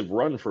explosive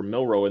run for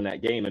Milroe in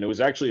that game, and it was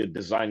actually a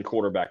design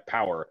quarterback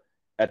power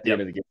at the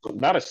end of the game. So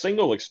not a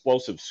single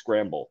explosive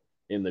scramble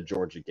in the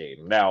Georgia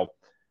game. Now,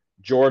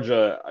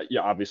 Georgia,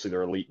 yeah, obviously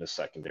they're elite in the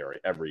secondary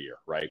every year,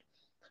 right?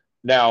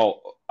 Now,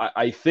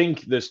 I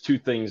think there's two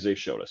things they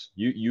showed us.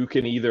 You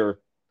can either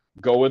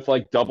go with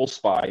like double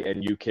spy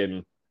and you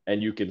can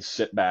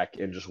sit back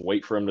and just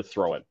wait for him to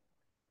throw it,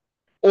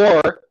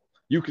 or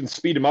you can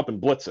speed him up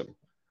and blitz him.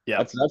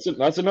 Yeah,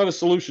 That's another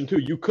solution too.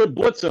 You could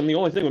blitz him. The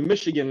only thing with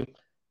Michigan,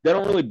 they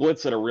don't really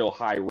blitz at a real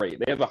high rate.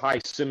 They have a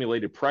high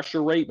simulated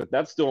pressure rate, but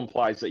that still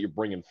implies that you're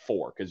bringing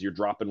four because you're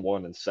dropping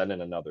one and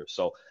sending another.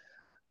 So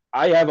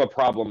I have a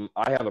problem.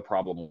 I have a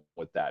problem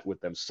with that,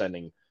 with them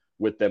sending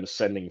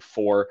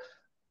four.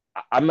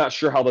 I'm not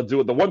sure how they'll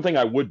do it. The one thing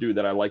I would do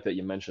that I like that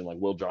you mentioned, like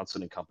Will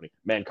Johnson and company,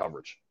 man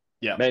coverage.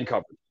 Yeah. Man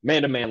coverage.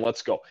 Man to man,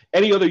 let's go.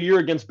 Any other year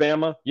against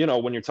Bama,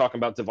 when you're talking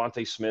about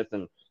Devontae Smith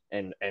and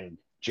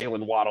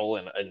Jalen Waddle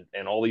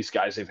and all these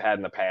guys they've had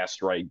in the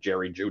past, right?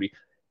 Jerry Jeudy,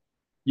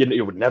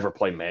 you would never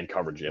play man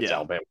coverage against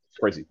Alabama. It's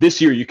crazy. This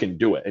year you can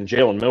do it. And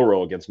Jalen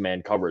Milroe against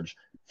man coverage,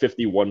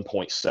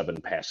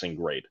 51.7 passing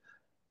grade.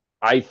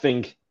 I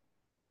think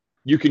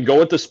you can go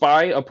with the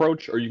spy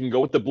approach or you can go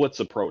with the blitz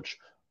approach.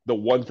 The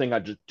one thing I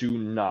just do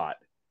not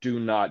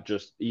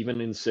just,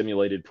 even in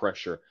simulated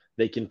pressure,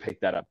 they can pick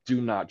that up. Do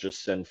not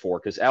just send four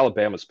because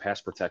Alabama's pass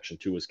protection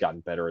too has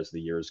gotten better as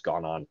the year has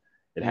gone on.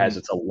 It has.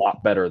 It's a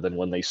lot better than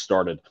when they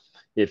started.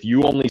 If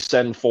you only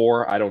send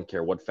four, I don't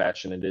care what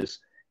fashion it is,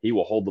 he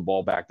will hold the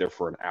ball back there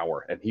for an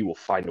hour and he will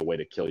find a way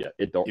to kill you.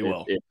 It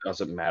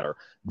doesn't matter.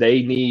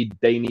 They need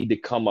to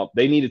come up.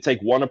 They need to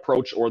take one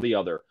approach or the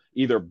other.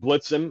 Either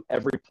blitz him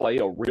every play,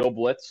 a real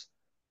blitz,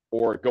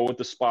 or go with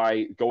the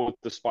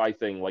spy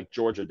thing like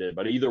Georgia did.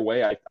 But either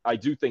way, I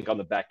do think on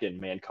the back end,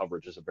 man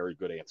coverage is a very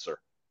good answer.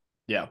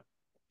 Yeah,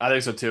 I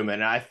think so too, man.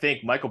 And I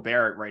think Michael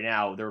Barrett right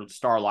now, their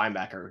star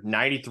linebacker,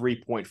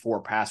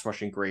 93.4 pass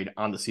rushing grade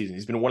on the season.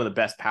 He's been one of the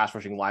best pass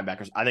rushing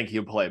linebackers. I think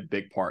he'll play a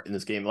big part in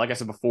this game. Like I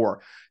said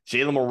before,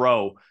 Jalen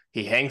Milroe,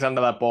 he hangs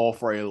onto that ball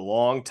for a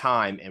long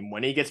time. And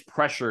when he gets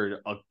pressured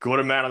a good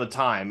amount of the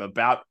time,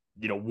 about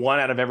 1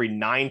 out of every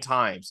 9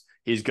 times,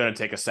 he's going to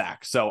take a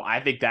sack. So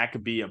I think that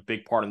could be a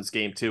big part in this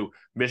game too.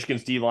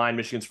 Michigan's D-line,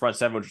 Michigan's front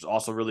seven, which is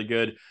also really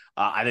good.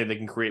 I think they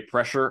can create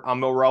pressure on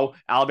Milroe.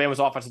 Alabama's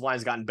offensive line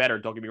has gotten better.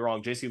 Don't get me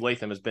wrong. J.C.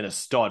 Latham has been a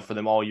stud for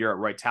them all year at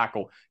right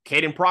tackle.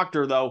 Caden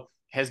Proctor, though,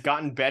 has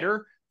gotten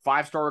better.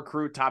 5-star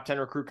recruit, top 10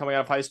 recruit coming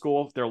out of high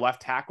school. Their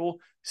left tackle,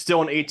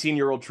 still an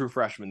 18-year-old true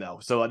freshman, though.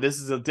 So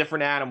this is a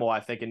different animal, I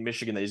think, in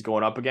Michigan that he's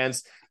going up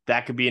against.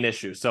 That could be an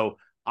issue. So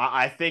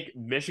I think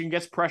Michigan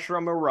gets pressure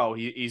on Milroe.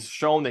 He's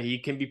shown that he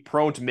can be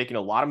prone to making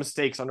a lot of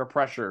mistakes under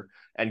pressure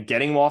and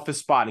getting him off his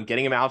spot and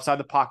getting him outside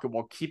the pocket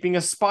while keeping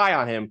a spy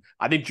on him.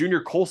 I think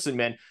Junior Colson,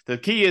 man, the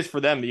key is for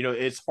them,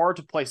 it's hard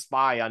to play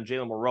spy on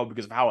Jalen Milroe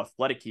because of how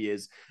athletic he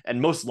is. And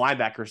most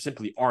linebackers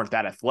simply aren't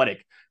that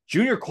athletic.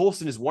 Junior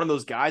Colson is one of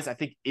those guys I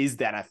think is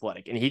that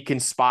athletic, and he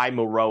can spy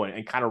Milroe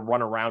and kind of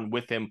run around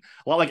with him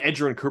a lot like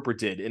Edgerrin Cooper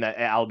did in that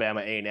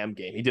Alabama A&M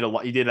game. He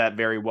did that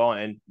very well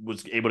and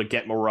was able to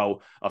get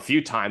Milroe a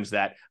few times.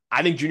 That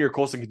I think Junior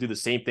Colson can do the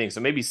same thing. So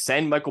maybe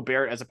send Michael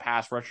Barrett as a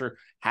pass rusher,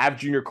 have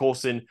Junior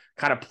Colson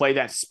kind of play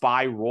that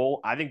spy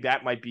role. I think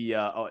that might be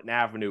an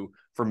avenue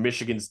for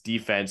Michigan's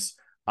defense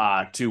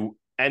to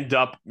end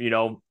up,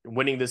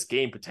 winning this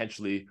game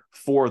potentially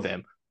for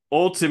them.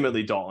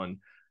 Ultimately,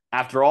 Dalton,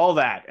 after all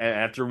that, and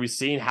after we've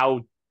seen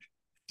how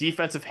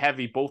defensive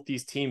heavy both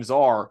these teams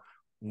are,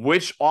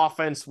 which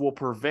offense will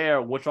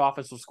prevail? Which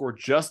offense will score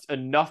just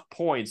enough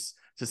points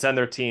to send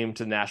their team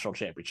to the national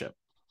championship?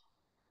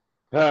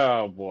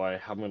 Oh boy,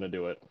 I'm gonna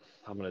do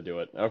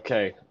it.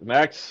 Okay,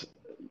 Max.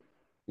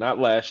 Not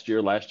last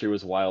year. Last year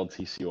was wild.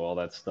 TCU, all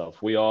that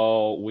stuff. We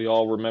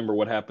all remember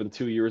what happened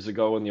 2 years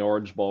ago in the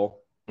Orange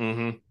Bowl.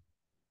 Mm-hmm.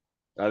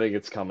 I think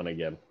it's coming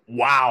again.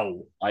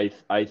 Wow. I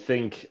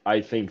think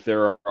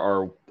there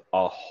are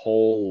a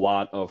whole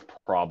lot of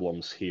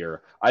problems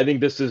here. I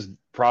think this is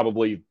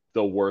probably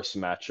the worst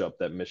matchup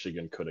that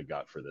Michigan could have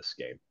got for this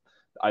game.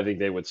 I think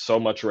they would so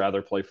much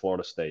rather play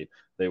Florida State.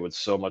 They would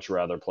so much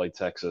rather play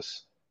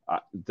Texas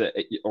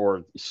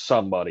or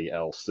somebody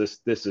else.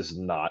 This is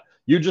not.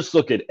 You just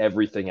look at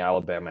everything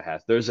Alabama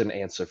has. There's an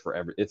answer for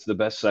every. It's the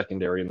best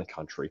secondary in the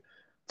country.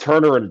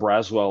 Turner and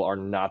Braswell are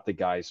not the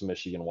guys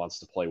Michigan wants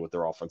to play with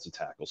their offensive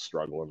tackles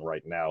struggling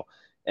right now.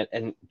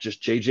 And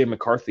just J.J.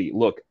 McCarthy,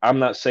 look, I'm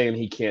not saying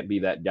he can't be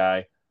that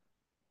guy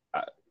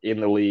in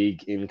the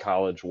league, in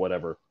college,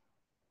 whatever.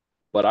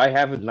 but I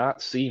have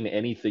not seen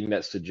anything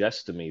that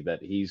suggests to me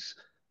that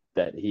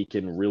he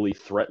can really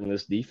threaten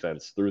this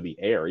defense through the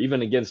air.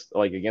 Even against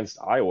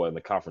Iowa in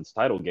the conference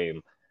title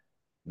game,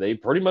 they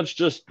pretty much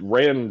just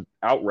ran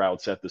out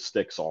routes at the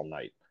sticks all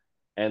night,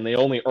 and they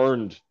only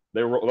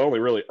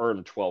really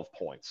earned 12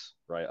 points.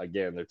 Right?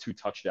 Again, their 2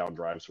 touchdown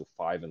drives were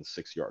 5 and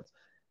 6 yards.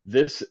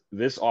 This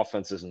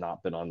offense has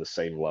not been on the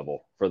same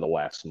level for the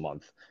last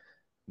month.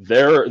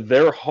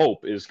 Their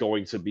hope is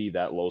going to be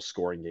that low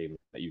scoring game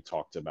that you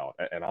talked about,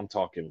 and I'm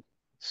talking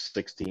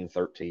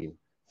 16-13,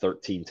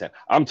 13-10.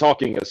 I'm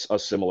talking a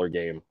similar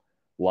game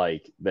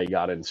like they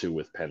got into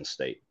with Penn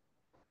State.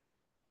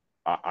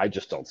 I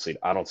just don't see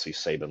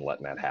Saban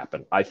letting that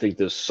happen. I think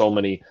there's so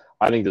many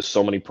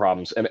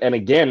problems. And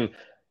again,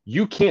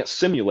 you can't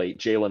simulate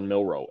Jalen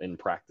Milroe in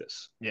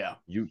practice. Yeah.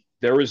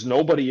 There is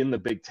nobody in the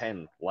Big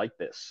Ten like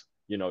this.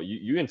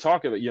 You can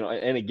talk about,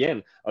 and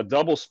again, a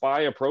double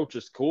spy approach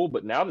is cool,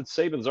 but now that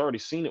Saban's already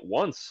seen it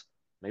once,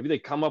 maybe they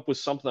come up with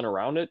something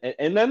around it.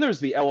 And then there's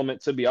the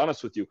element, to be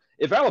honest with you,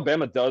 if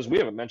Alabama we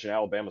haven't mentioned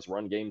Alabama's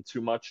run game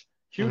too much,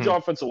 huge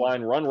offensive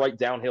line, run right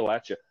downhill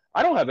at you.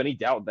 I don't have any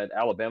doubt that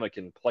Alabama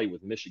can play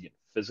with Michigan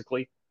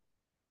physically.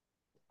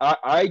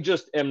 I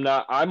just am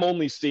not. I'm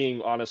only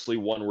seeing, honestly,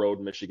 one road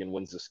Michigan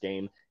wins this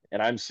game,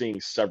 and I'm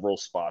seeing several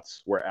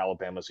spots where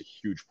Alabama's a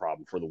huge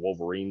problem for the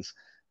Wolverines.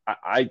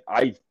 I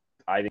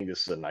think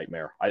this is a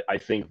nightmare. I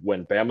think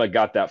when Bama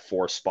got that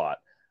 4 spot,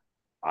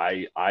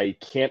 I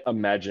can't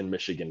imagine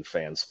Michigan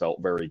fans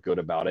felt very good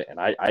about it, and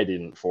I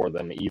didn't for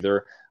them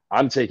either.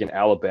 I'm taking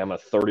Alabama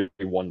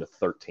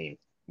 31-13.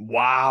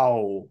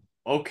 Wow.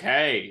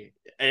 Okay.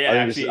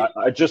 Yeah,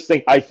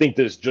 I think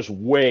there's just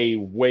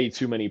way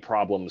too many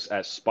problems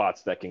at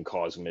spots that can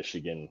cause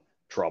Michigan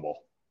trouble.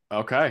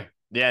 Okay.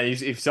 Yeah,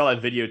 you saw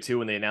that video too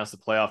when they announced the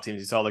playoff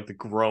teams. You saw like the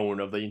groan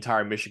of the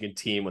entire Michigan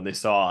team when they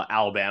saw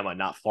Alabama,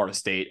 not Florida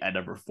State, at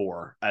number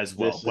 4 as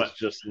well.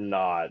 This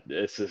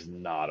is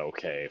not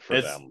okay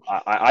for them.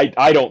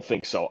 I don't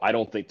think so. I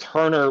don't think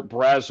Turner,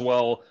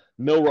 Braswell,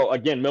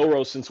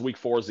 Milroe since week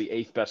 4 is the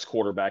 8th best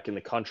quarterback in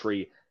the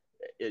country.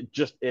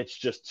 It's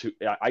just too.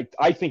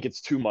 I think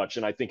it's too much,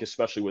 and I think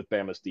especially with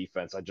Bama's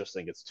defense, I just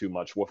think it's too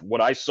much.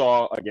 What I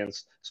saw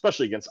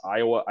especially against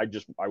Iowa,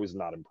 I was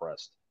not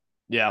impressed.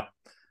 Yeah,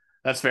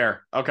 that's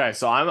fair. Okay,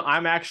 so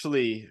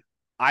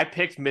I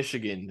picked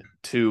Michigan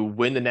to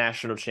win the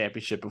national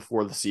championship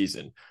before the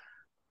season.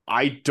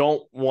 I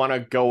don't want to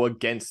go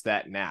against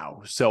that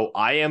now. So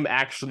I am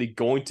actually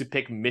going to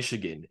pick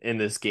Michigan in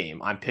this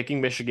game. I'm picking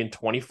Michigan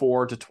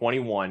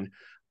 24-21.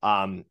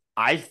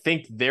 I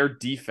think their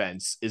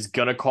defense is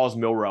going to cause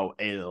Milroe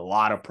a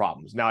lot of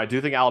problems. Now, I do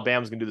think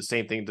Alabama's going to do the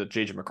same thing to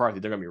J.J. McCarthy.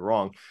 They're going to be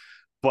wrong.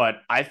 But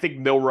I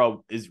think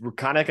we're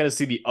kind of going to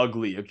see the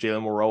ugly of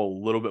Jalen Milroe a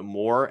little bit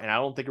more. And I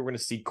don't think we're going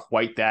to see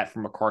quite that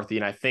from McCarthy.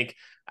 And I think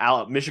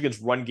Michigan's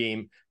run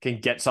game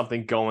can get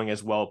something going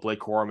as well. Blake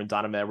Corum and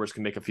Donovan Edwards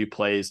can make a few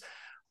plays.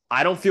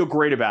 I don't feel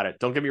great about it.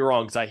 Don't get me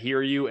wrong, because I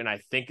hear you, and I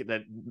think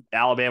that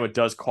Alabama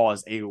does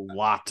cause a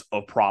lot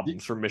of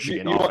problems for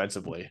Michigan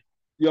offensively.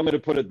 You want me to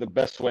put it the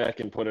best way I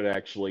can put it,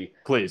 actually?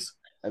 Please.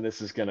 And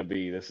this is gonna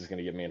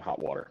get me in hot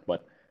water.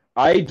 But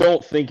I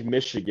don't think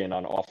Michigan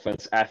on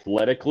offense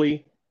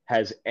athletically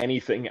has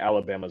anything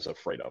Alabama's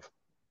afraid of.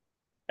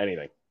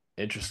 Anything.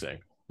 Interesting.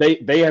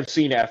 They have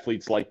seen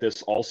athletes like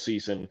this all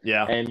season.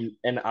 Yeah.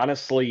 And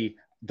honestly,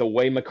 the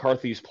way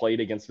McCarthy's played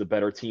against the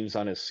better teams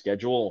on his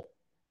schedule,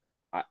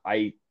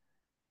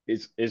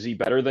 is he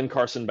better than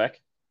Carson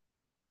Beck?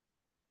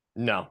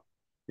 No.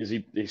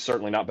 He's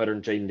certainly not better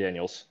than Jaden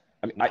Daniels.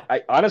 I mean,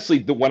 I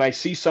honestly, when I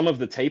see some of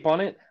the tape on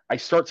it, I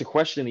start to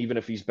question even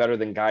if he's better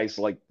than guys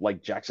like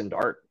Jackson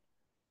Dart,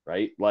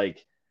 right?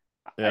 Like,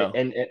 yeah.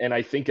 And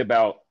I think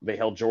about they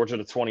held Georgia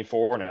to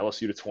 24 and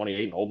LSU to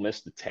 28 and Ole Miss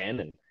to 10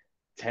 and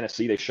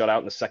Tennessee they shut out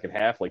in the second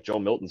half. Like Joe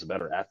Milton's a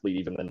better athlete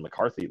even than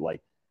McCarthy.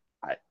 Like,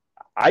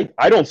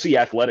 I don't see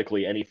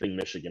athletically anything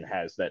Michigan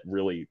has that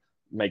really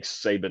makes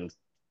Saban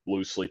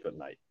lose sleep at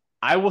night.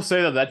 I will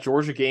say that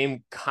Georgia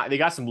game, they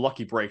got some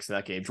lucky breaks in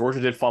that game.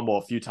 Georgia did fumble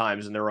a few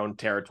times in their own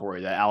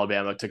territory that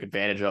Alabama took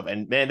advantage of.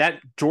 And, man,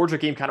 that Georgia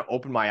game kind of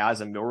opened my eyes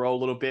on Milroe a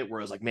little bit, where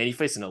it was like, man, he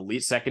faced an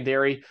elite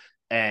secondary,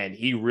 and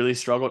he really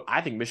struggled.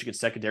 I think Michigan's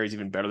secondary is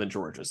even better than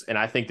Georgia's. And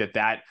I think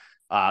that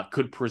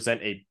could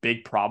present a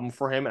big problem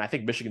for him. And I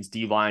think Michigan's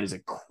D-line is a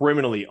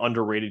criminally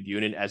underrated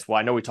unit as well.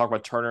 I know we talk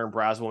about Turner and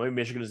Braswell. Maybe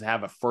Michigan doesn't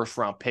have a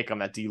first-round pick on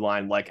that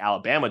D-line like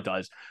Alabama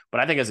does.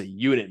 But I think as a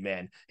unit,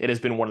 man, it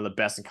has been one of the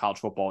best in college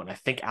football. And I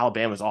think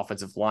Alabama's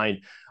offensive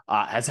line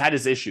has had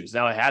its issues.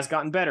 Now, it has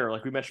gotten better,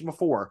 like we mentioned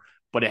before,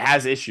 but it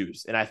has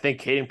issues. And I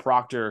think Caden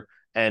Proctor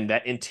and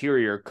that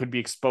interior could be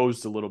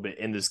exposed a little bit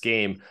in this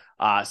game.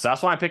 So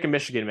that's why I'm picking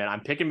Michigan, man.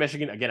 I'm picking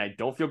Michigan. Again, I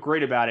don't feel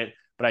great about it,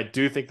 but I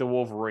do think the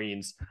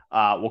Wolverines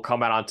will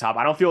come out on top.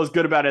 I don't feel as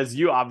good about it as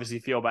you obviously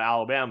feel about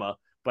Alabama,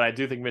 but I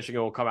do think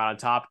Michigan will come out on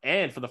top.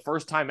 And for the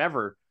first time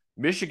ever,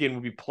 Michigan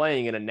would be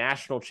playing in a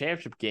national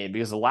championship game,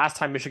 because the last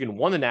time Michigan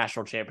won the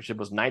national championship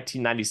was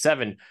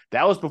 1997.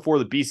 That was before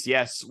the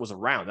BCS was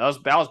around.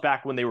 That was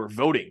back when they were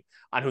voting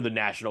on who the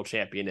national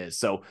champion is.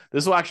 So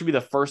this will actually be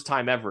the first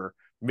time ever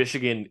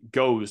Michigan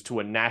goes to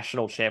a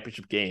national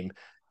championship game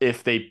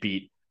if they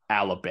beat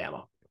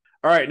Alabama.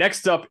 All right,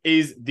 next up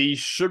is the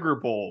Sugar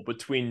Bowl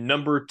between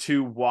number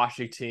 2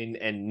 Washington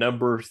and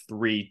number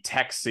 3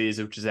 Texas,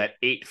 which is at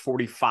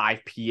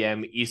 8:45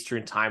 p.m.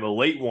 Eastern time, a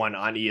late one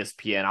on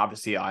ESPN,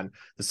 obviously on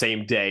the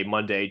same day,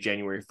 Monday,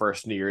 January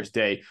 1st, New Year's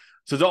Day.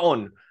 So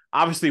Dalton,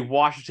 obviously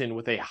Washington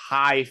with a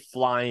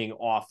high-flying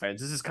offense.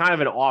 This is kind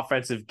of an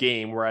offensive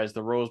game, whereas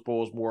the Rose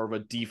Bowl is more of a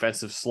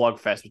defensive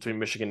slugfest between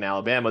Michigan and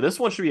Alabama. This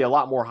one should be a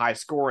lot more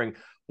high-scoring.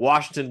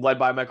 Washington led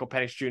by Michael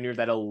Penix Jr.,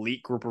 that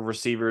elite group of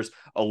receivers,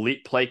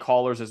 elite play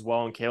callers as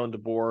well, and Kalen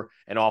DeBoer,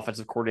 and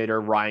offensive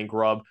coordinator Ryan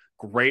Grubb.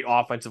 Great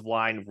offensive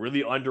line,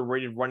 really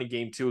underrated running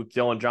game too with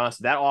Dylan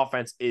Johnson. That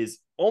offense is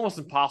almost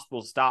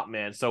impossible to stop,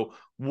 man. So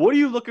what are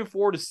you looking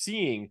forward to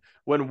seeing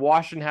when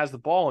Washington has the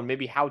ball, and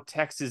maybe how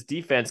Texas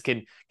defense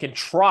can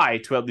try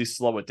to at least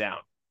slow it down?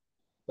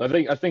 I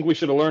think we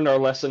should have learned our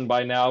lesson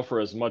by now, for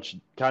as much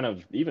kind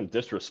of even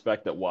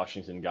disrespect that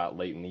Washington got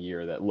late in the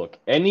year, that look,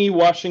 any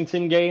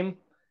Washington game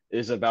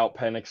is about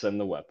Penix and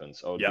the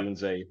weapons.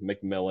 Odunze,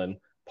 McMillan,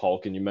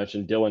 Polk, and you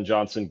mentioned Dylan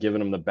Johnson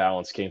giving him the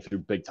balance, came through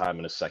big time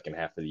in the second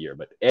half of the year.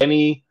 But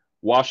any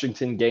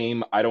Washington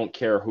game, I don't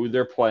care who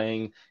they're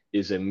playing,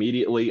 is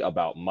immediately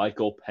about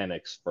Michael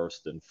Penix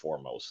first and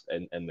foremost.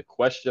 And the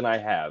question I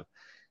have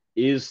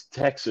is,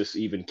 Texas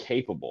even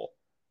capable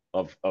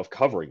of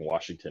covering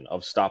Washington,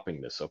 of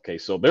stopping this? Okay,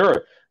 so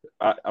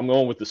I'm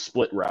going with the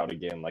split route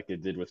again, like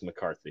it did with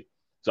McCarthy.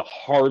 It's a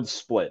hard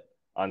split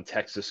on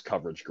Texas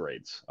coverage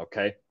grades,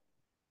 okay?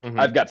 Mm-hmm.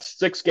 I've got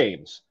 6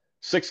 games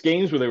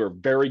where they were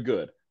very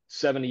good,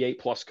 78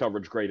 plus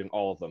coverage grade in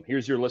all of them.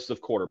 Here's your list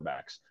of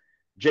quarterbacks: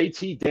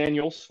 JT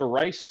Daniels for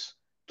Rice,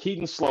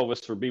 Keaton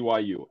Slovis for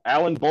BYU,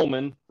 Alan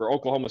Bowman for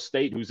Oklahoma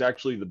State, who's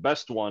actually the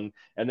best one,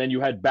 and then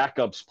you had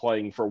backups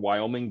playing for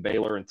Wyoming,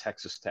 Baylor, and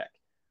Texas Tech.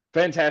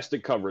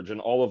 Fantastic coverage in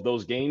all of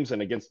those games,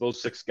 and against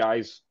those 6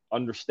 guys,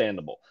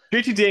 understandable.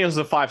 JT Daniels is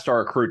a 5-star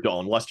recruit,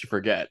 Dolan, lest you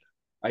forget.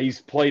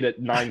 He's played at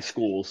 9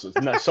 schools,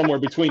 somewhere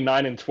between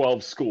 9 and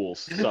 12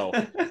 schools. So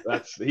I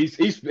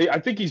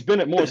think he's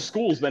been at more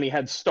schools than he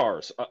had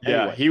stars.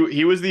 Anyway.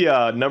 He was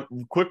the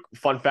quick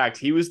fun fact.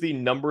 He was the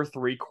number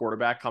 3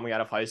 quarterback coming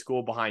out of high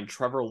school behind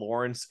Trevor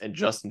Lawrence and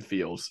Justin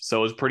Fields. So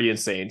it was pretty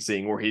insane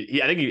seeing where I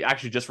think he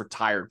actually just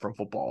retired from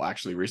football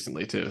actually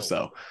recently too.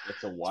 So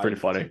it's pretty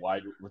funny.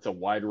 It's a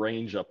wide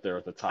range up there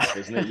at the top,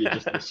 isn't it? You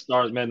just the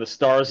stars, man. The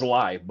stars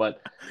lie.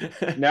 But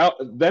now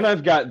then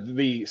I've got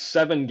the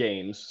 7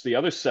 games. The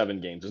other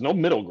 7 games. There's no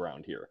middle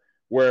ground here,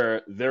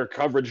 where their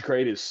coverage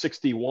grade is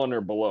 61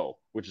 or below,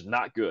 which is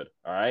not good.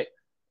 All right.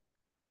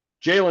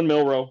 Jalen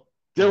Milroe,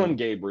 Dylan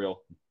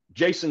Gabriel,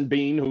 Jason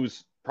Bean,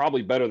 who's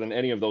probably better than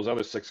any of those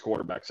other 6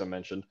 quarterbacks I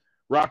mentioned,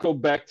 Rocco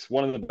Becht,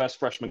 one of the best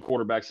freshman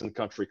quarterbacks in the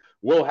country,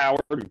 Will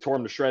Howard, who tore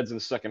him to shreds in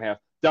the second half,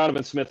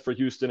 Donovan Smith for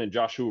Houston, and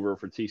Josh Hoover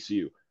for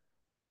TCU.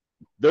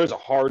 There's a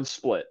hard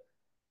split,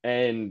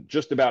 and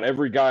just about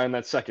every guy on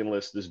that second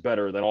list is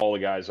better than all the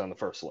guys on the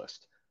first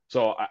list.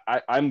 So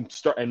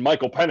and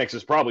Michael Penix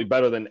is probably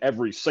better than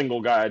every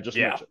single guy I just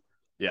mentioned.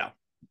 Yeah.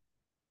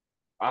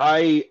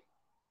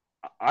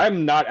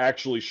 I'm not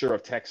actually sure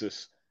if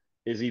Texas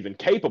is even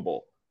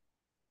capable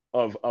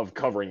of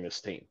covering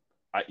this team.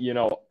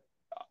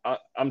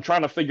 I'm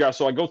trying to figure out.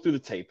 So I go through the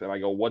tape and I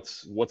go,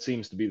 what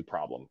seems to be the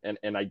problem? And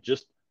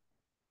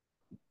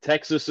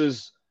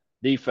Texas's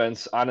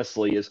defense,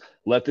 honestly, is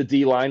let the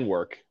D-line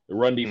work. The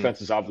run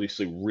defense is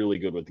obviously really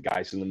good with the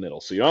guys in the middle.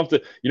 So you don't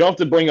have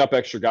to bring up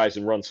extra guys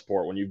in run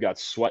support when you've got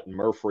Sweat and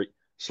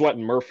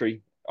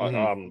Murphy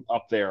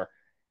up there.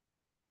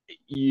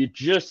 You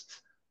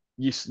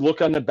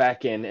look on the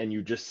back end and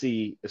you just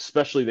see,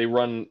 especially they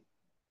run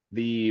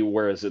the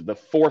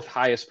 4th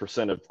highest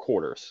percent of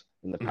quarters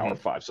in the Power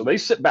 5. So they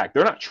sit back.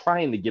 They're not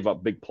trying to give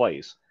up big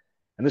plays.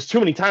 And there's too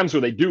many times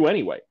where they do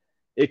anyway.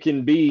 It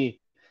can be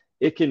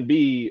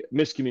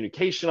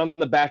miscommunication on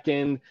the back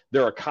end.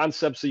 There are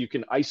concepts that you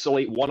can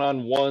isolate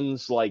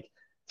one-on-ones. Like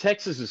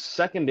Texas's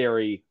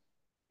secondary,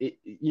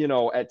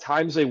 at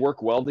times they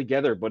work well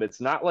together, but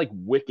it's not like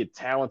wicked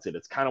talented.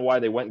 It's kind of why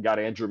they went and got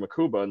Andrew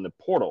Makuba in the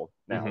portal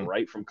now,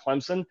 right, from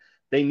Clemson.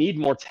 They need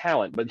more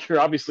talent, but you're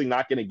obviously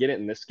not going to get it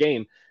in this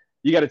game.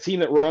 You got a team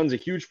that runs a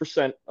huge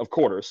percent of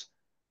quarters,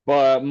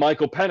 but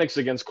Michael Penix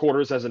against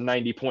quarters has a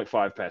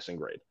 90.5 passing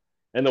grade.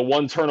 And the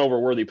one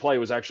turnover-worthy play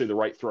was actually the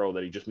right throw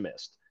that he just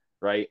missed.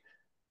 Right?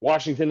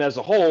 Washington as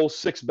a whole,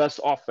 6th best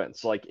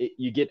offense.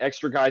 You get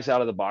extra guys out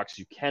of the box.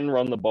 You can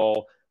run the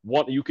ball.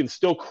 You can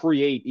still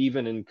create,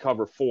 even in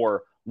cover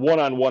 4,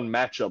 one-on-one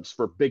matchups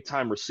for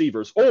big-time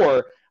receivers.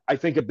 Or I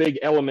think a big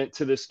element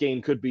to this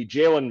game could be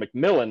Jalen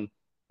McMillan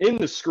in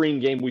the screen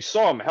game. We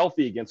saw him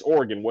healthy against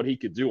Oregon, what he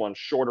could do on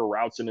shorter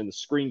routes and in the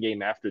screen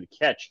game after the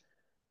catch.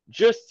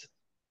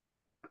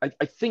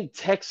 I think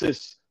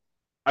Texas,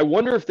 I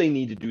wonder if they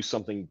need to do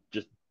something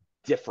just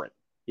different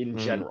in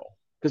general.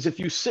 Because if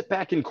you sit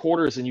back in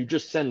quarters and you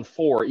just send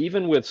four,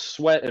 even with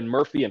Sweat and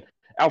Murphy and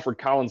Alfred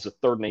Collins, the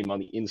third name on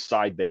the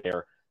inside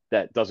there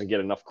that doesn't get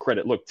enough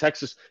credit. Look,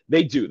 Texas,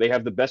 they do. They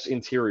have the best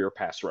interior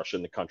pass rush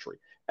in the country.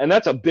 And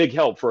that's a big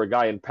help for a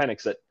guy in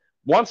Penix that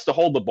wants to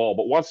hold the ball,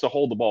 but wants to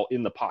hold the ball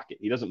in the pocket.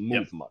 He doesn't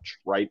move much,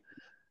 right?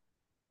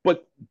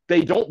 But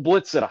they don't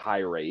blitz at a high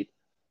rate.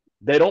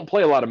 They don't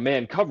play a lot of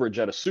man coverage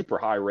at a super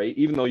high rate,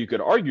 even though you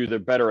could argue they're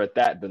better at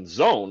that than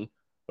zone.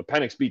 But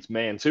Penix beats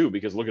man too,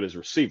 because look at his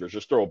receivers.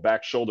 Just throw a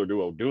back shoulder to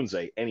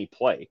Odunze any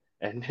play,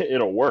 and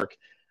it'll work.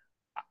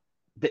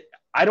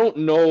 I don't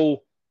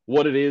know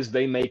what it is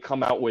they may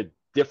come out with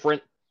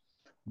different,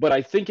 but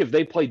I think if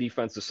they play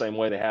defense the same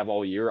way they have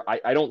all year,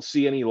 I don't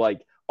see any,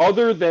 like,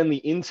 other than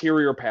the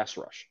interior pass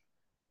rush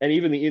and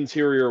even the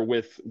interior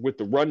with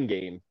the run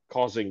game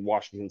causing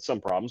Washington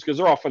some problems, because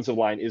their offensive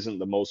line isn't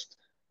the most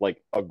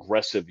like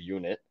aggressive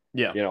unit.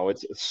 Yeah. You know,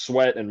 it's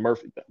Sweat and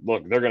Murphy.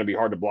 Look, they're going to be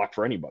hard to block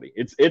for anybody.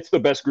 It's the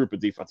best group of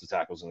defensive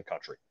tackles in the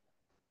country.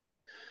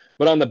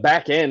 But on the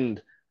back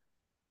end,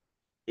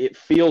 it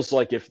feels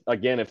like if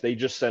they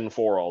just send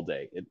four all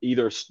day,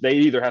 they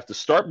either have to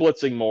start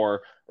blitzing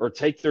more or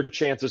take their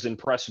chances in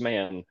press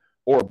man,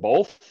 or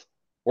both,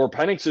 or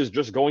Penix is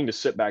just going to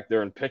sit back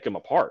there and pick them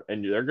apart,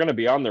 and they're going to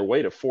be on their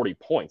way to 40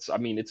 points. I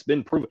mean, it's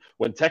been proven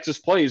when Texas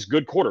plays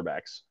good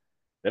quarterbacks,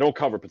 they don't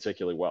cover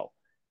particularly well.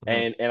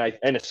 Mm-hmm.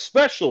 And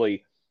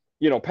especially,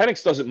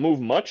 Penix doesn't move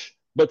much.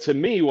 But to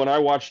me, when I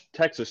watch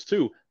Texas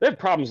too, they have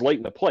problems late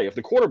in the play. If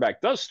the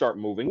quarterback does start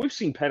moving, we've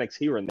seen Penix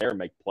here and there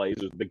make plays.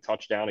 There's a big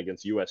touchdown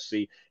against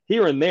USC.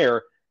 Here and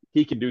there,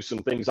 he can do some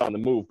things on the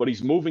move, but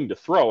he's moving to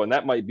throw, and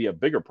that might be a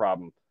bigger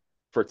problem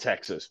for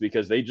Texas,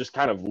 because they just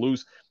kind of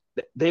lose.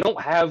 They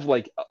don't have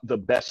like the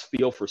best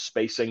feel for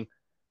spacing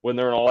when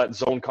they're in all that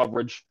zone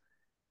coverage,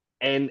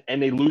 and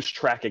they lose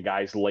track of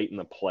guys late in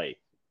the play.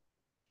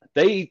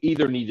 They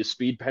either need to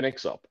speed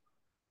Penix up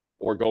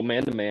or go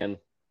man-to-man,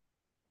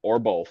 or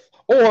both.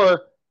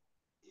 Or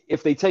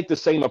if they take the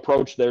same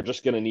approach, they're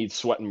just going to need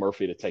Sweat and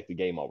Murphy to take the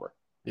game over.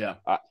 Yeah.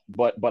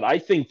 But I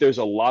think there's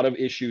a lot of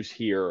issues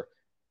here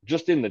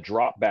just in the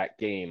drop back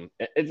game.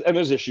 And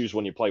there's issues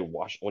when you play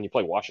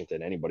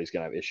Washington. Anybody's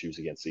going to have issues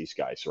against these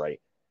guys, right?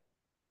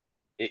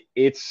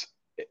 It's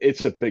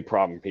a big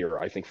problem here,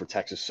 I think, for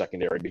Texas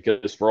secondary,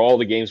 because for all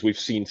the games we've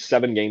seen,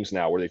 7 games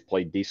now where they've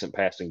played decent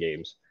passing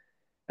games,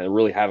 and it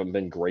really haven't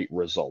been great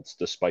results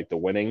despite the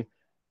winning.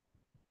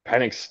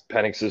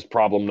 Penix is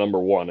problem number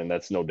one, and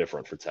that's no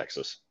different for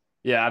Texas.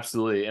 Yeah,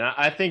 absolutely. And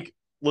I think,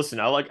 listen,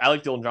 I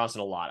like Dillon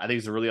Johnson a lot. I think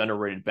he's a really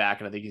underrated back,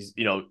 and I think he's,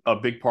 a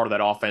big part of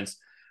that offense.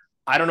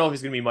 I don't know if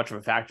he's going to be much of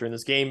a factor in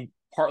this game,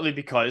 partly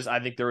because I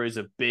think there is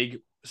a big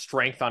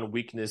strength on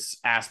weakness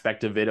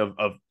aspect of it,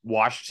 of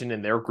Washington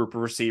and their group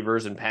of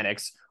receivers and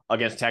Penix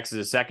against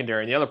Texas'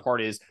 secondary. And the other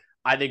part is,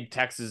 I think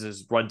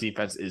Texas's run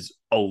defense is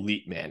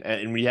elite, man.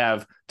 And we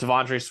have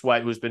T'Vondre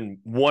Sweat, who's been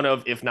one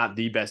of, if not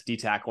the best D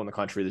tackle in the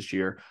country this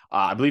year.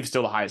 I believe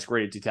still the highest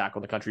graded D tackle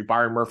in the country.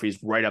 Byron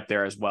Murphy's right up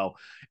there as well.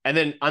 And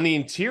then on the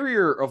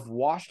interior of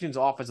Washington's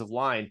offensive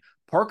line,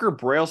 Parker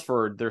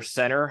Brailsford, their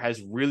center,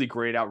 has really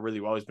graded out really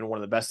well. He's been one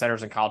of the best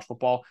centers in college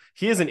football.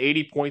 He has an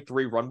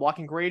 80.3 run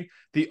blocking grade.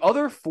 The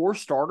other 4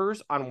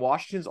 starters on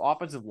Washington's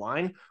offensive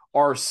line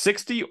are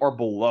 60 or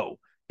below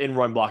in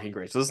run blocking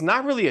grade. So it's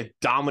not really a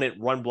dominant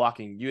run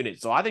blocking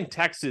unit. So I think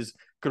Texas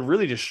could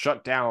really just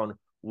shut down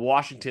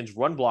Washington's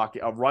run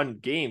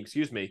game,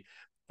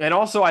 And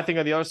also, I think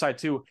on the other side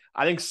too,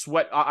 I think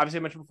Sweat, obviously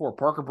I mentioned before,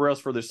 Parker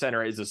Brailsford, their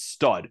center, is a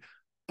stud,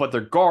 but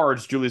their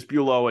guards, Julius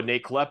Buelow and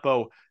Nate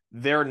Kalepo,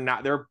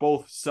 they're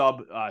both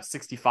sub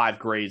 65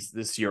 grades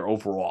this year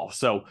overall.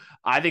 So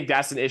I think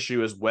that's an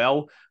issue as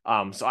well.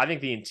 So I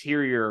think the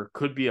interior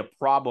could be a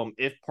problem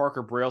if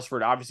Parker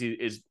Brailsford obviously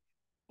is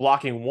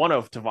blocking one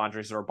of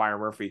T'Vondre or Byron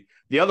Murphy.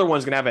 The other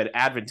one's going to have an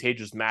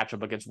advantageous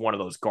matchup against one of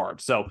those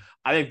guards. So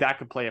I think that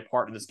could play a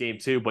part in this game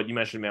too. But you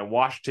mentioned, man,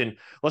 Washington,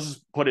 let's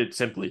just put it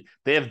simply,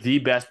 they have the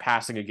best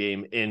passing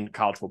game in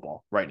college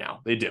football right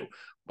now. They do.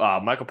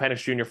 Michael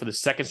Penix Jr. for the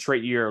second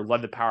straight year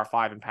led the Power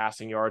 5 in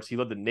passing yards. He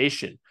led the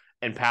nation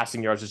in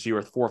passing yards this year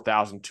with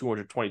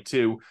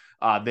 4,222.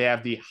 They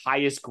have the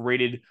highest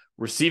graded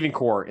receiving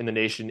core in the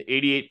nation,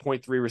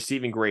 88.3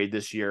 receiving grade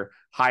this year,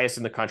 highest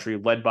in the country,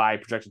 led by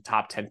projected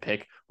top 10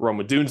 pick Rome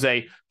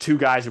Odunze, 2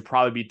 guys who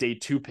probably be day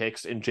 2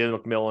 picks in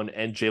Jalen McMillan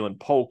and Jalen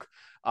Polk.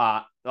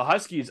 The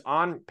Huskies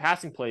on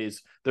passing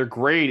plays, their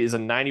grade is a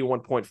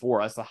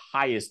 91.4. That's the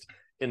highest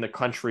in the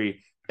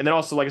country. And then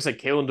also, like I said,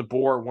 Kalen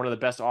DeBoer, one of the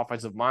best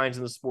offensive minds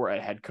in the sport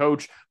at head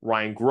coach.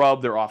 Ryan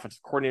Grubb, their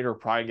offensive coordinator, will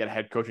probably get a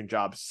head coaching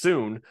job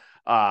soon,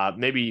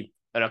 maybe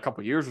in a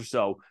couple of years or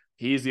so.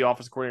 He's the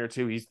offensive coordinator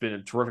too. He's been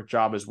a terrific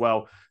job as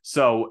well.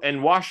 So,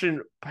 and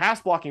Washington,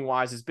 pass blocking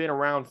wise, has been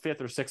around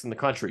 5th or 6th in the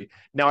country.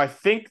 Now, I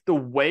think the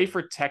way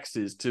for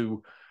Texas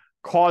to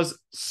cause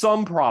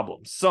some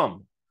problems,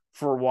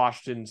 for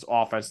Washington's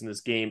offense in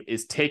this game,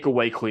 is take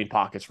away clean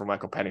pockets from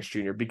Michael Penix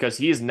Jr., because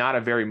he is not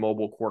a very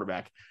mobile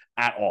quarterback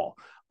at all.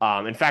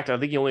 In fact, I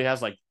think he only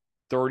has like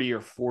 30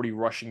 or 40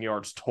 rushing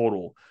yards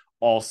total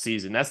all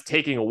season. That's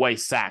taking away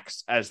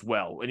sacks as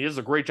well. And he does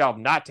a great job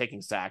of not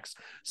taking sacks.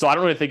 So I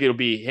don't really think it'll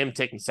be him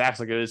taking sacks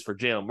like it is for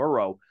Jalen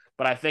Murrow,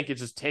 but I think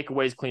it's just take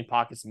away his clean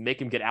pockets and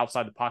make him get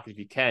outside the pocket if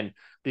he can,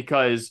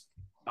 because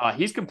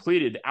he's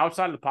completed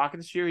outside of the pocket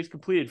this year. He's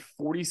completed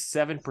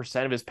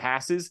 47% of his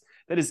passes.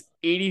 That is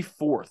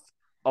 84th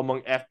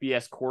among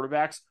FBS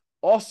quarterbacks.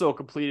 Also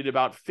completed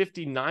about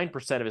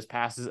 59% of his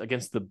passes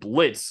against the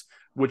blitz,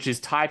 which is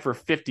tied for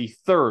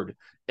 53rd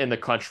in the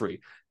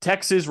country.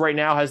 Texas right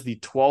now has the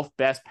 12th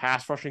best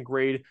pass rushing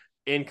grade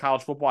in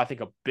college football. I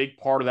think a big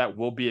part of that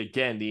will be,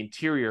 again, the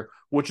interior,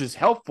 which is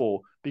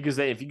helpful because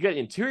if you get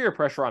interior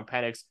pressure on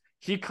Penix,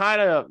 he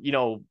kind of,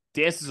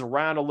 dances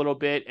around a little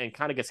bit and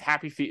kind of gets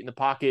happy feet in the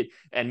pocket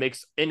and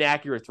makes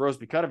inaccurate throws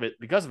because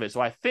of it.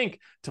 So I think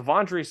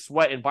T'Vondre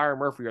Sweat and Byron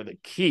Murphy are the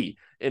key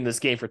in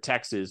this game for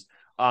Texas.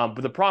 But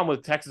the problem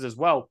with Texas as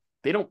well,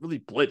 they don't really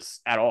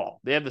blitz at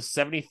all. They have the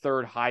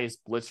 73rd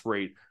highest blitz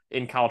rate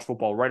in college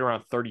football, right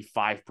around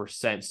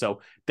 35%.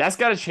 So that's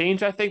got to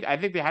change, I think. I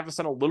think they have to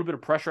send a little bit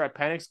of pressure at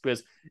Penix,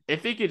 because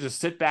if he could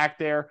just sit back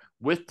there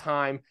with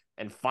time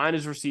and find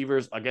his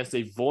receivers against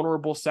a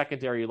vulnerable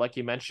secondary, like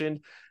you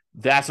mentioned,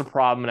 that's a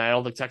problem, and I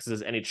don't think Texas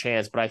has any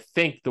chance. But I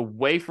think the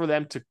way for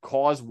them to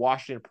cause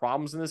Washington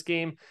problems in this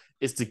game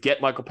is to get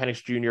Michael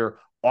Penix Jr.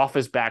 off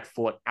his back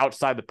foot,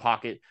 outside the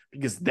pocket,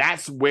 because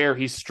that's where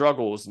he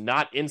struggles,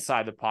 not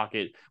inside the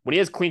pocket. When he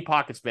has clean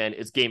pockets, man,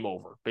 it's game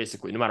over,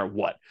 basically, no matter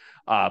what.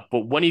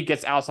 But when he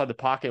gets outside the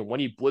pocket, when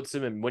you blitz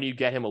him and when you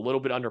get him a little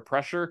bit under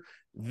pressure,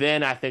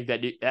 then I think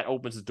that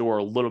opens the door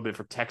a little bit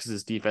for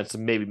Texas's defense to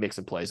maybe make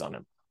some plays on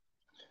him.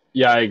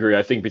 Yeah, I agree.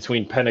 I think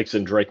between Penix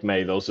and Drake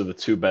May, those are the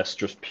two best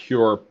just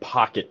pure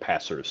pocket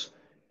passers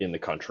in the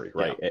country,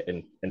 right? Yeah.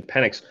 And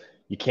Penix,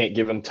 you can't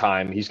give him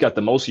time. He's got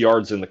the most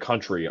yards in the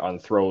country on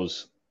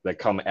throws that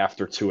come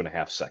after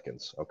 2.5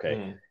 seconds.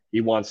 Okay. He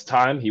wants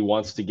time. He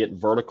wants to get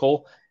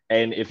vertical.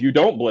 And if you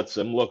don't blitz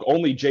him, look,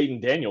 only Jaden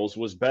Daniels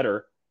was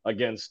better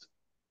against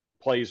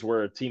plays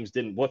where teams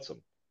didn't blitz him.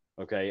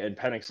 Okay. And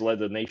Penix led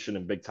the nation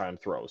in big time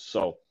throws.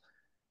 So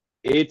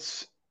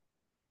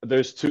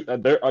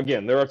there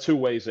are two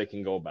ways they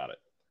can go about it.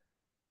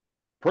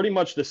 Pretty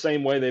much the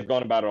same way they've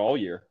gone about it all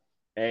year,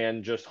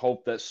 and just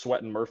hope that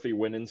Sweat and Murphy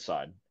win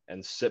inside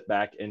and sit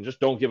back and just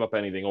don't give up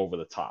anything over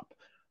the top.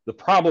 The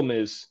problem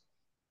is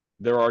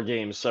there are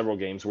several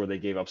games where they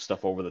gave up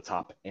stuff over the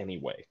top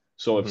anyway.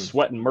 So if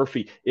Sweat and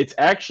Murphy,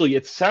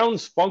 it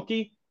sounds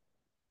funky,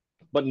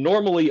 but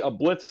normally a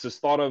blitz is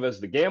thought of as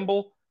the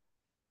gamble,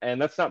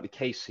 and that's not the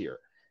case here.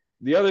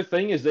 The other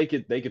thing is they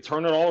could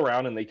turn it all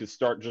around and they could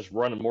start just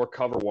running more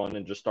cover one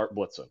and just start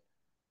blitzing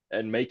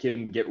and make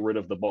him get rid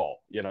of the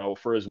ball.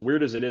 For as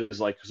weird as it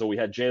is, so we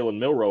had Jalen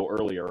Milroe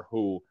earlier,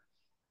 who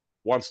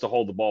wants to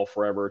hold the ball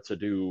forever to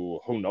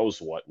do who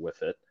knows what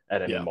with it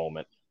at any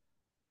moment.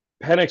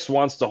 Penix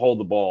wants to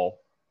hold the ball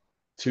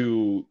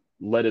to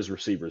let his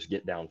receivers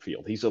get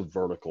downfield. He's a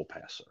vertical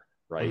passer,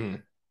 right?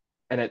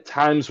 And at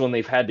times when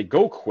they've had to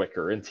go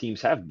quicker and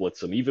teams have blitzed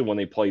them, even when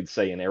they played,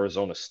 say, in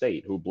Arizona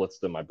State, who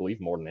blitzed them, I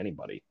believe, more than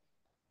anybody,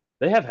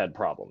 they have had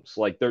problems.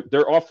 Like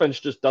their offense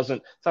just it's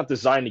not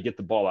designed to get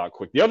the ball out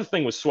quick. The other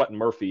thing with Sweat and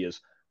Murphy is,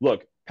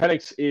 look,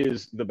 Penix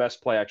is the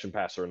best play action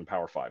passer in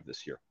Power 5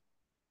 this year.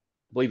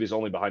 I believe he's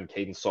only behind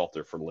Caden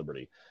Salter for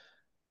Liberty.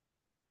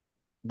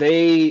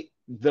 The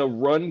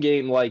run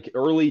game, like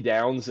early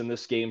downs in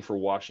this game for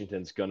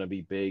Washington's going to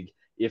be big.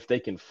 If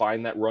they can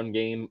find that run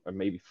game or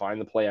maybe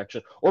find the play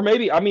action, or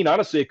maybe,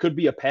 honestly, it could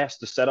be a pass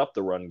to set up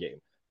the run game.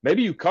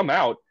 Maybe you come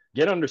out,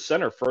 get under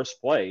center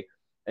first play,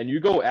 and you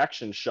go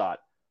action shot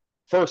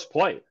first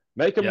play.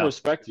 Make them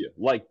respect you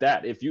like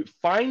that. If you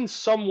find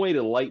some way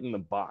to lighten the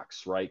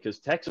box, right? Because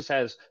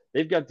Texas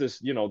they've got this,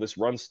 this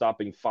run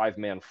stopping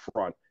 5-man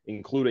front,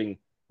 including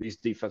these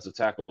defensive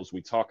tackles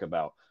we talk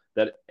about,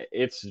 that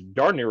it's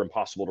darn near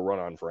impossible to run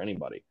on for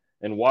anybody.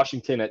 And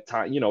Washington at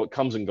time, it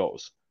comes and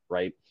goes,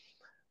 right?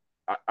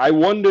 I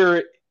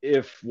wonder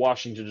if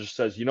Washington just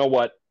says, you know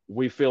what,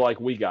 we feel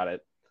like we got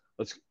it.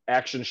 Let's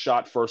action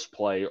shot first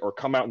play, or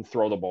come out and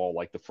throw the ball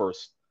like the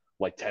first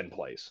 10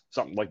 plays,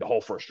 something like the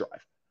whole first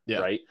drive,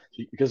 right?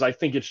 Because I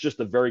think it's just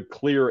a very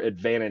clear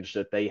advantage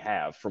that they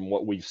have from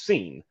what we've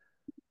seen.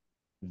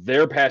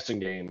 Their passing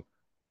game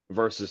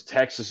versus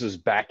Texas's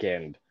back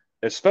end,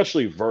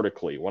 especially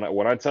vertically.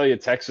 When I tell you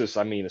Texas,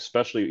 I mean,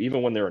 especially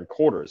even when they're in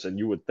quarters, and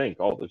you would think,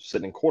 oh, they're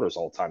sitting in quarters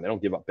all the time. They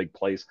don't give up big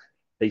plays.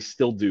 They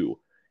still do.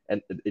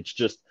 And it's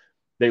just,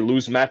 they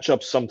lose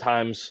matchups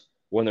sometimes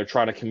when they're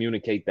trying to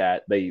communicate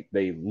that. They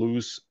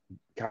lose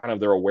kind of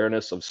their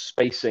awareness of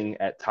spacing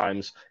at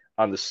times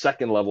on the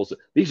second levels.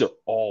 These are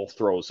all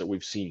throws that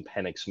we've seen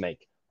Penix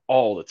make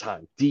all the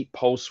time. Deep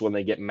posts when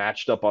they get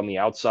matched up on the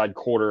outside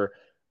quarter,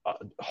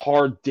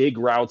 hard dig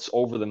routes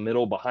over the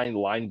middle behind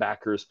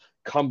linebackers,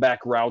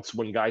 comeback routes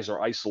when guys are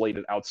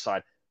isolated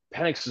outside.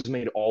 Penix has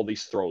made all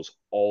these throws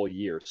all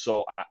year.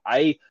 So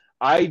I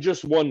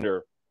just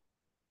wonder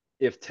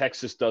if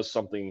Texas does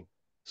something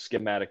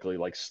schematically,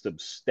 like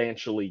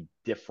substantially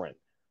different,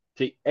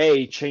 to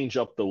A, change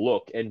up the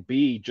look, and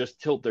B,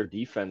 just tilt their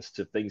defense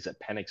to things that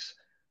Penix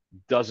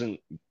doesn't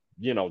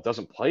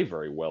doesn't play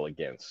very well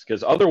against.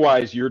 Because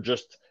otherwise, you're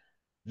just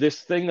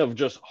this thing of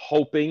just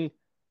hoping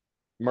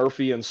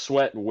Murphy and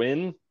Sweat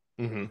win.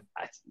 Hmm.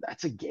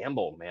 That's a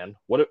gamble, man.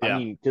 What I Yeah.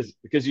 mean,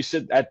 because you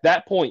sit at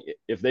that point,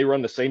 if they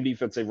run the same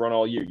defense they've run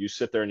all year, you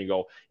sit there and you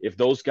go, if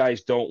those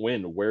guys don't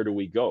win, where do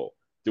we go?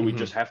 Do we Hmm.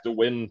 just have to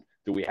win?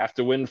 Do we have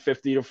to win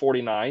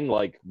 50-49?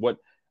 Like what?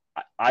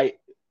 I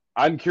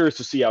I'm curious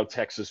to see how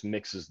Texas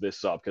mixes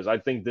this up because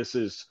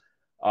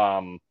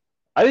um,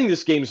 I think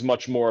this game's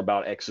much more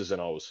about X's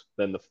and O's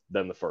than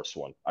the first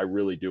one. I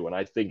really do, and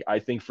I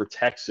think for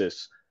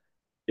Texas,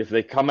 if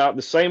they come out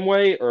the same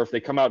way or if they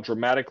come out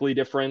dramatically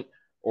different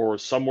or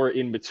somewhere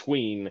in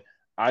between,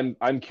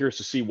 I'm curious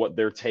to see what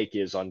their take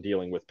is on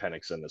dealing with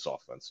Penix in this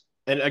offense.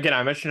 And again,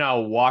 I mentioned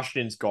how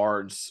Washington's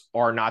guards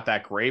are not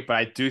that great, but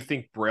I do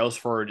think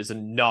Brailsford is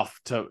enough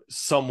to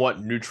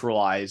somewhat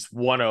neutralize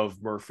one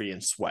of Murphy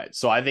and Sweat.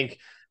 So I think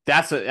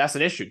that's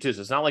an issue too.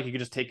 So it's not like you can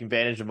just take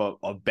advantage of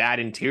a bad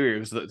interior.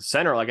 Because the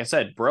center, like I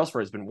said,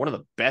 Brailsford has been one of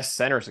the best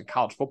centers in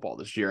college football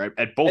this year at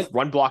And both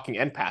run blocking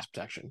and pass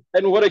protection.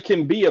 and what it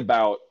can be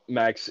about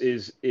Max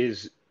is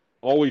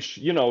always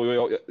you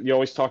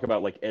always talk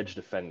about like edge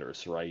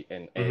defenders, right?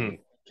 And Hmm.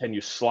 can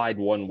you slide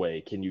one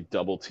way? Can you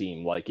double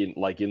team like in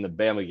the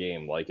Bama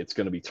game? Like it's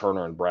going to be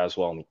Turner and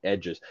Braswell on the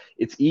edges.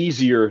 It's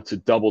easier to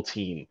double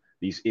team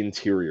these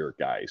interior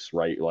guys,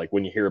 right? Like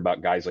when you hear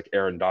about guys like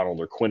Aaron Donald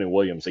or Quinnen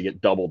Williams, they get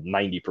doubled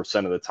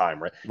 90% of the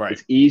time, right? Right.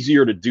 It's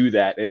easier to do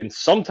that. And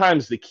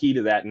sometimes the key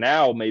to that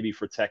now, maybe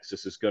for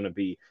Texas, is going to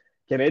be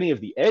can any of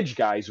the edge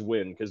guys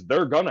win? Because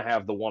they're going to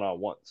have the one on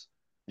ones.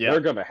 Yeah.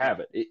 They're going to have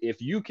it.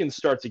 If you can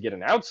start to get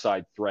an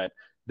outside threat,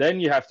 then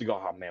you have to go,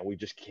 oh man, we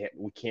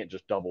can't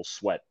just double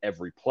Sweat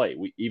every play.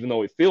 Even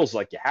though it feels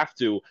like you have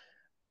to,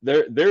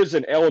 there's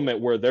an element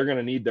where they're going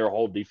to need their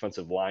whole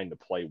defensive line to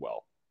play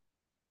well.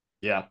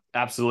 Yeah,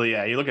 absolutely.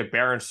 Yeah, you look at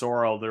Baron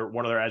Sorrell, they're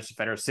one of their edge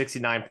defenders,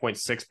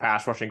 69.6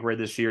 pass rushing grade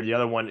this year. The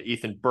other one,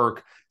 Ethan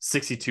Burke,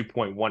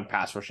 62.1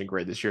 pass rushing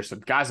grade this year. So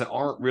guys that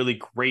aren't really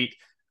great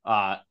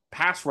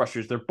pass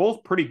rushers, they're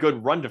both pretty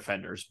good run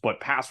defenders, but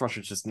pass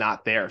rushers just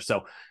not there.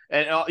 So,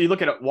 and you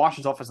look at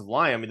Washington's offensive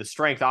line. I mean, the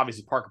strength,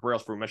 obviously, Parker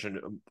Brailsford, we mentioned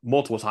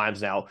multiple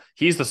times now.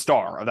 He's the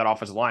star of that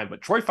offensive line.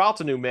 But Troy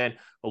Faltonu, man,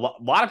 a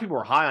lot of people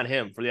are high on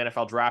him for the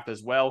NFL draft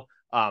as well.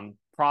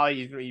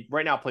 Probably he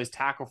right now plays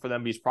tackle for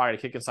them, but he's probably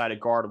to kick inside a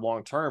guard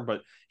long term.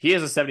 But he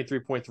has a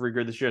 73.3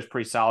 grade this year. It's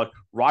pretty solid.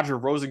 Roger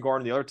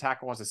Rosengarten, the other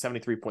tackle, has a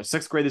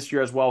 73.6 grade this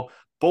year as well.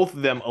 Both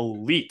of them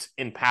elite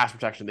in pass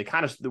protection. They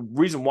kind of the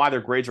reason why their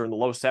grades are in the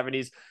low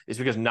 70s is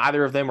because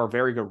neither of them are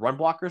very good run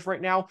blockers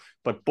right now,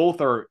 but both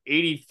are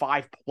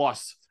 85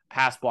 plus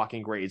pass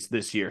blocking grades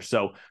this year.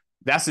 So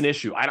that's an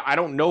issue. I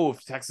don't know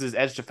if Texas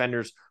edge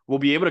defenders will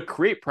be able to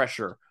create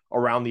pressure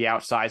around the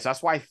outside. So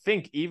that's why I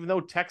think even though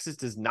Texas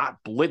does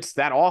not blitz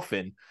that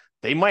often,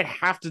 they might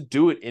have to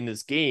do it in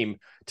this game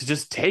to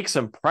just take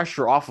some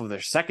pressure off of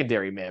their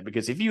secondary, man.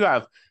 Because if you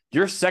have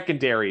your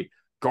secondary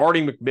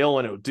guarding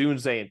McMillan,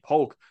 Odunze, and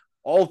Polk,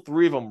 all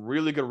three of them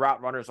really good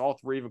route runners, all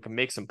three of them can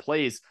make some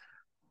plays.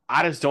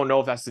 I just don't know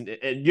if that's and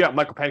you have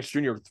Michael Penix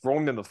Jr.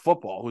 throwing them the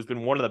football, who's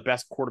been one of the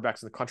best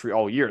quarterbacks in the country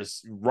all year,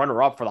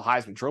 runner up for the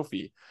Heisman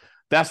Trophy.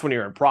 That's when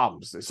you're in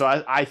problems. So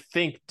I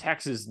think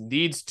Texas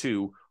needs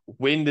to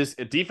win this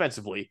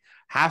defensively,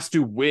 has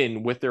to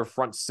win with their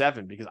front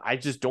seven because I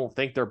just don't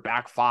think their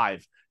back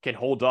five can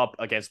hold up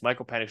against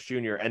Michael Penix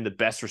Jr. and the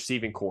best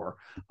receiving core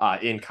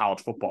in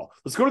college football.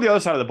 Let's go to the other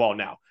side of the ball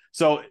now.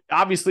 So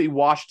obviously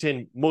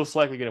Washington most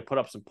likely going to put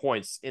up some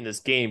points in this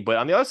game, but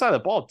on the other side of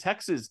the ball,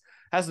 Texas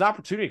has an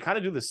opportunity to kind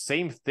of do the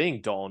same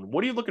thing, Dalton.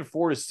 What are you looking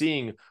forward to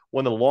seeing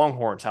when the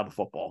Longhorns have the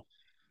football?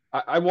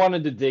 I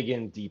wanted to dig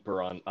in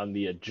deeper on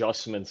the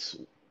adjustments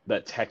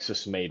that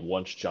Texas made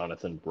once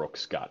Jonathan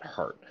Brooks got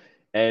hurt.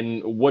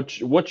 And what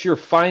you're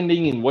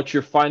finding and what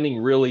you're finding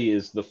really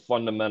is the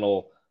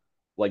fundamental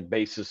like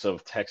basis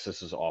of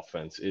Texas's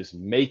offense is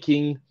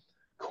making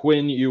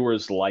Quinn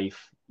Ewers'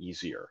 life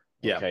easier.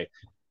 Yeah. Okay.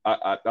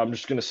 I'm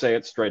just going to say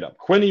it straight up.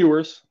 Quinn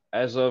Ewers,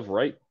 as of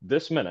right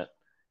this minute,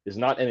 is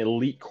not an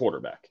elite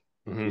quarterback.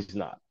 Mm-hmm. He's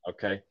not.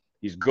 Okay.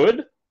 He's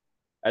good.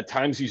 At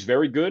times, he's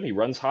very good. He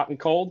runs hot and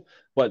cold.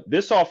 But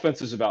this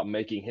offense is about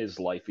making his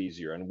life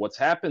easier. And what's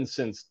happened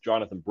since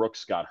Jonathan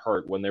Brooks got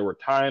hurt, when there were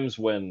times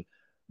when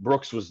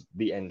Brooks was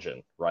the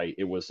engine, right?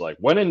 It was like,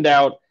 when in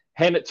doubt,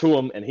 hand it to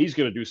him, and he's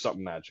going to do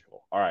something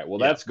magical. All right, well,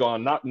 Yeah. that's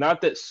gone.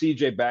 Not that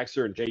C.J.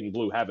 Baxter and Jaden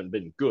Blue haven't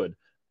been good,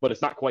 but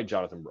it's not quite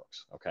Jonathan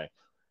Brooks, okay?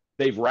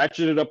 They've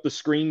ratcheted up the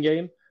screen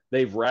game.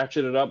 They've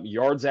ratcheted up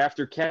yards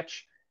after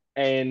catch.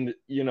 And,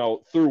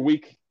 through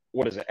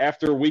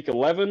after week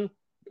 11,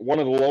 one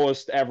of the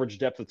lowest average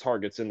depth of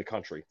targets in the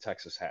country,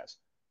 Texas has.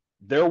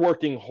 They're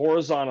working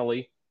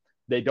horizontally.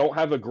 They don't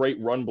have a great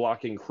run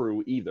blocking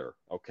crew either,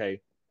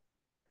 okay?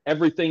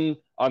 Everything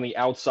on the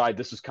outside,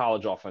 this is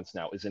college offense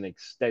now, is an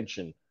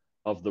extension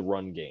of the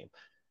run game.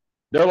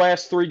 Their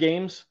last three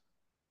games,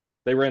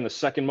 they ran the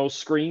second most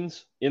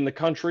screens in the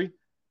country,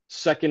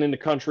 second in the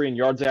country in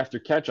yards after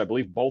catch, I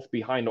believe both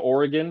behind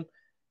Oregon.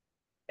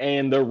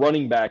 and their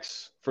running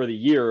backs for the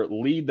year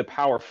lead the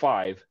Power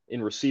 5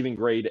 in receiving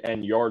grade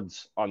and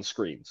yards on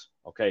screens.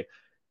 Okay.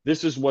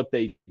 This is what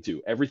they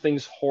do.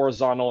 Everything's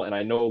horizontal. And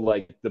I know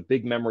like the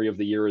big memory of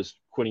the year is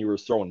Quinn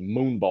Ewers throwing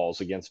moon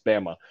balls against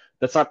Bama.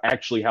 That's not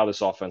actually how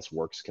this offense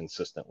works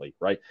consistently,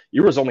 right?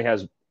 Ewers only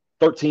has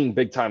 13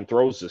 big time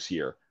throws this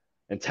year.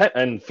 And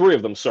three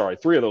of those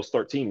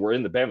 13 were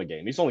in the Bama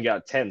game. He's only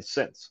got 10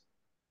 since.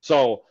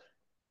 So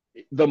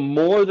the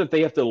more that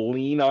they have to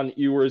lean on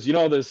Ewers,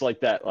 there's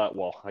like that.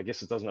 Well, I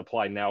guess it doesn't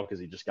apply now because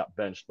he just got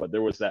benched, but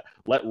there was that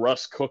let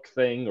Russ cook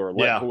thing or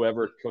let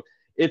whoever cook.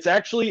 It's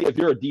actually, if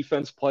you're a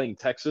defense playing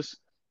Texas,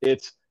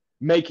 it's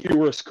make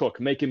Ewers cook,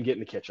 make him get in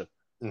the kitchen,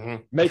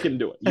 make him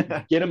do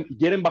it.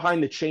 Get him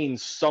behind the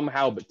chains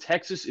somehow. But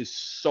Texas is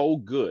so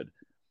good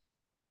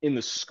in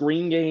the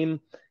screen game,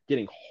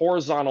 getting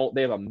horizontal.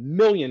 They have a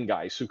million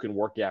guys who can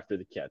work after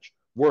the catch.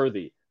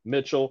 Worthy,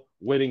 Mitchell,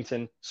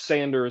 Whittington,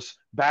 Sanders,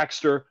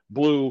 Baxter,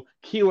 Blue,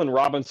 Keelan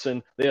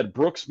Robinson. They had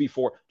Brooks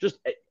before. Just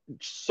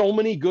so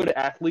many good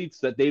athletes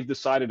that they've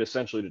decided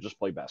essentially to just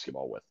play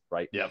basketball with,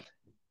 right? Yeah.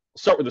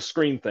 Start with the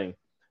screen thing.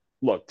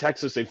 Look,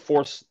 Texas, they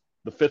forced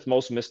the 5th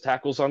most missed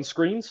tackles on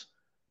screens.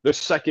 They're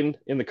 2nd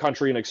in the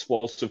country in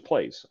explosive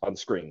plays on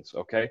screens,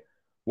 okay?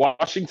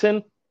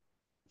 Washington,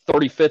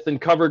 35th in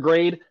cover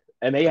grade,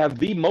 and they have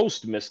the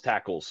most missed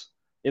tackles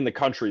in the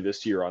country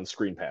this year on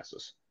screen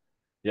passes.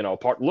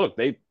 Look,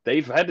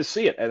 they've had to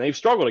see it, and they've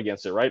struggled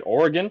against it, right?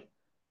 Oregon,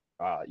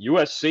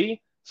 USC,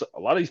 so a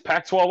lot of these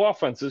Pac-12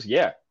 offenses,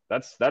 yeah,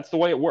 that's the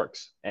way it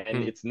works,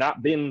 and it's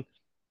not been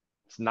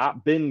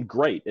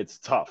great. It's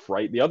tough,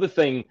 right? The other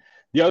thing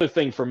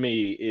for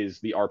me is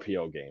the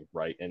RPO game,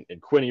 right? And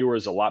Quinn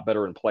Ewers is a lot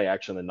better in play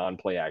action than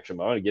non-play action.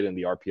 But I want to get into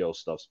the RPO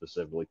stuff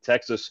specifically.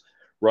 Texas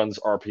runs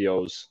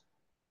RPOs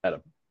at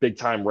a big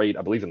time rate,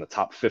 I believe in the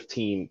top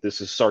 15.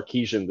 This is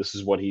Sarkisian. This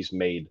is what he's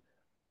made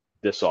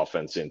this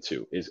offense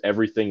into. Is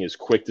everything is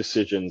quick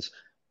decisions,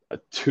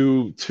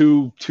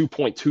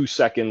 2.2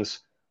 seconds,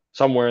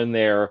 somewhere in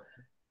there.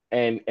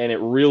 And it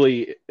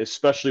really,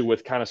 especially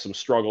with kind of some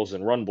struggles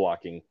in run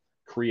blocking,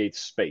 creates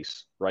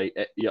space, right?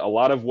 A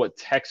lot of what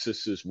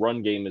Texas's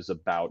run game is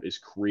about is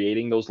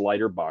creating those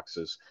lighter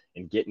boxes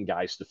and getting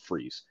guys to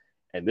freeze.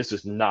 And this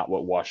is not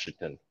what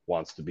Washington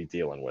wants to be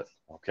dealing with,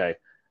 okay?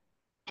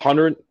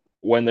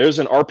 When there's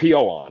an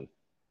RPO on,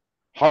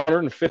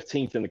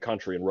 115th in the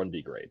country in run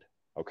D grade,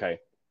 okay?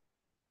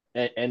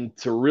 And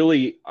to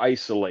really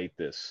isolate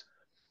this,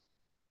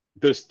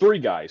 there's 3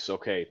 guys,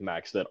 okay,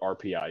 Max, that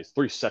RPIs,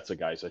 3 sets of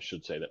guys, I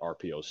should say, that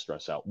RPOs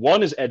stress out.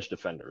 One is edge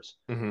defenders.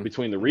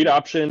 Between the read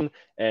option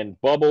and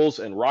bubbles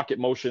and rocket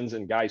motions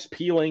and guys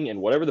peeling and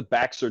whatever the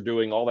backs are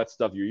doing, all that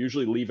stuff, you're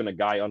usually leaving a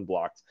guy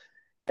unblocked.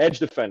 Edge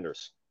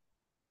defenders.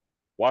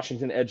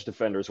 Washington edge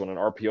defenders, when an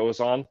RPO is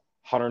on,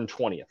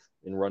 120th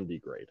in run D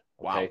grade.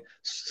 Okay? Wow.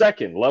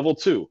 Second, level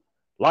 2,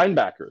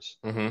 linebackers.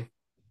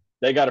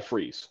 They got to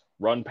freeze.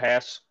 Run,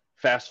 pass,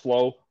 fast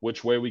flow,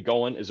 which way we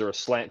going? Is there a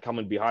slant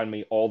coming behind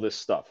me? All this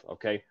stuff,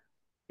 okay?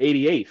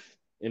 88th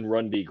in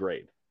run D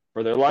grade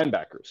for their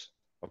linebackers,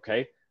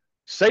 okay?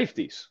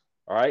 Safeties,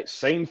 all right?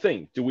 Same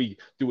thing. Do we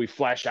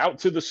flash out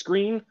to the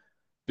screen?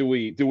 Do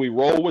we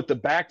roll with the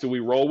back? Do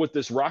we roll with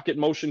this rocket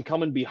motion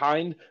coming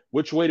behind?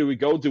 Which way do we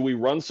go? Do we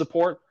run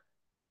support?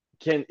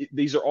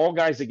 These are all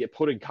guys that get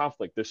put in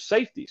conflict. They're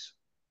safeties,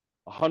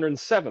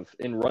 107th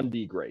in run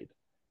D grade.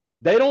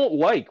 They don't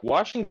like,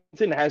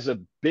 Washington has a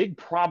big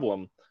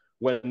problem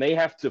when they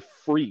have to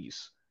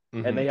freeze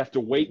and they have to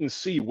wait and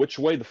see which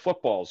way the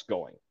football's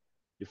going.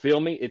 You feel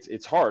me?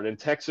 It's hard. And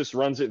Texas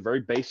runs it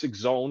very basic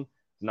zone.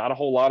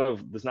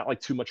 There's not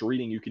like too much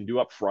reading you can do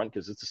up front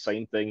because it's the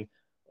same thing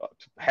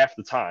half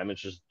the time.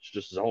 It's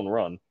just zone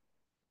run.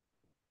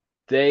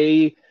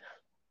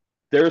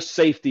 Their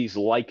safeties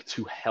like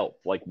to help.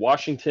 Like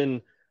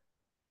Washington,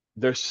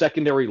 their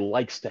secondary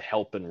likes to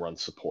help and run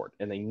support,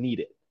 and they need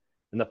it.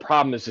 And the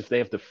problem is if they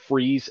have to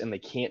freeze and they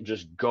can't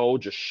just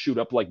shoot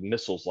up like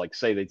missiles, like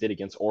say they did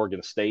against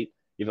Oregon State,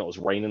 even though it was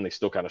raining, they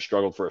still kind of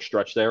struggled for a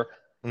stretch there.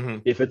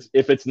 If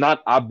it's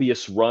not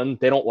obvious run,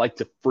 they don't like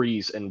to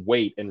freeze and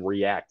wait and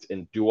react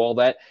and do all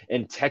that.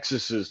 And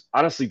Texas is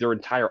honestly, their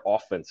entire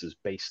offense is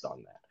based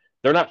on that.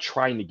 They're not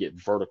trying to get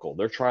vertical.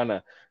 They're trying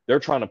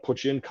to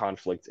put you in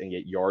conflict and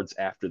get yards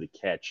after the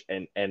catch.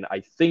 And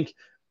I think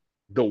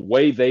the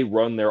way they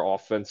run their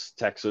offense,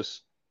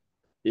 Texas,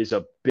 is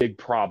a big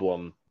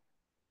problem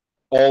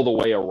all the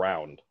way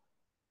around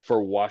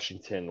for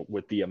Washington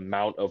with the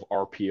amount of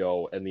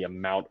RPO and the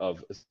amount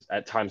of,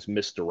 at times,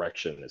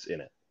 misdirection is in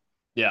it.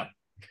 Yeah.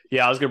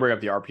 Yeah, I was going to bring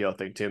up the RPO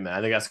thing too, man.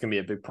 I think that's going to be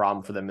a big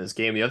problem for them in this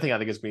game. The other thing I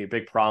think is going to be a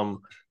big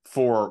problem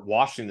for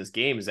Washington in this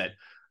game is that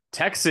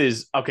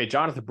Texas, okay,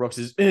 Jonathan Brooks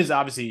is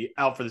obviously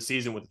out for the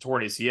season with a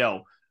torn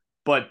ACL,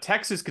 but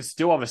Texas could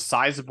still have a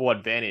sizable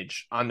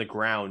advantage on the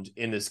ground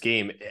in this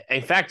game.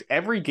 In fact,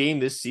 every game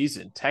this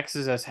season,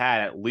 Texas has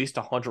had at least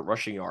 100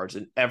 rushing yards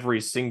in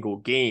every single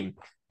game,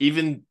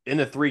 even in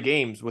the 3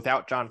 games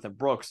without Jonathan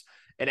Brooks.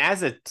 And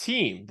as a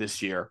team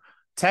this year,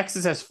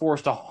 Texas has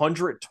forced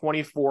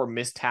 124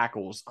 missed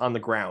tackles on the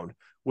ground,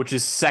 which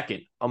is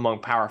second among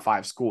Power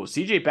 5 schools.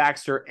 CJ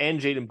Baxter and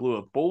Jaden Blue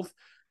have both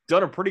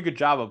done a pretty good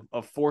job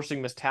of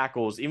forcing missed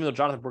tackles, even though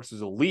Jonathan Brooks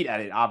is elite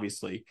at it,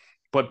 obviously.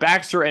 But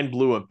Baxter and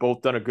Blue have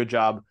both done a good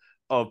job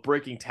of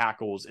breaking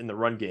tackles in the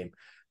run game.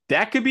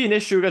 That could be an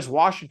issue against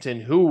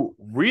Washington, who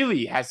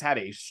really has had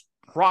a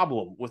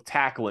problem with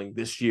tackling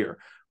this year.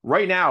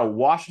 Right now,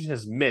 Washington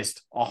has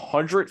missed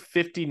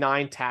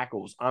 159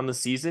 tackles on the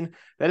season.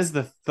 That is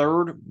the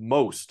third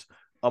most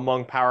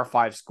among Power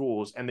 5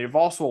 schools. And they've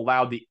also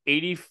allowed the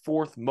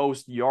 84th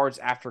most yards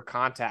after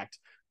contact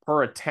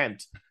per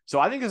attempt. So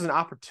I think there's an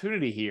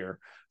opportunity here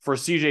for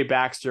CJ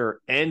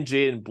Baxter and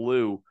Jaden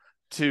Blue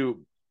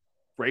to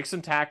break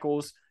some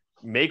tackles,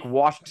 make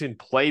Washington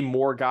play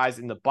more guys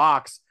in the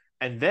box.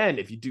 And then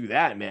if you do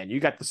that, man,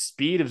 you got the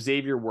speed of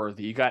Xavier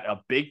Worthy. You got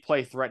a big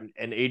play threat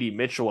and A.D.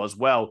 Mitchell as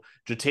well.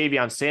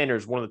 Jatavion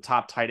Sanders, one of the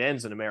top tight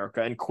ends in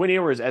America. And Quinn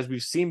Ewers, as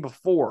we've seen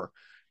before,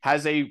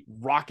 has a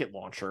rocket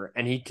launcher,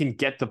 and he can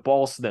get the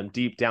balls to them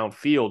deep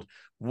downfield.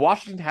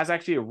 Washington has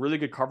actually a really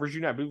good coverage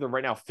unit. I believe they're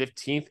right now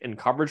 15th in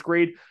coverage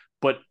grade.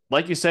 But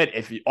like you said,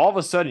 if all of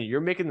a sudden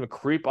you're making them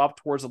creep up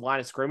towards the line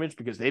of scrimmage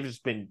because they've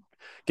just been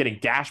getting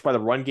gashed by the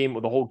run game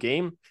with the whole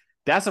game,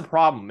 that's a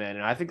problem, man.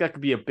 And I think that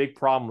could be a big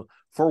problem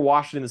for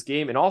Washington in this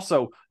game. And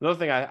also, another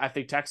thing I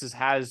think Texas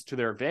has to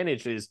their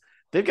advantage is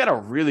they've got a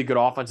really good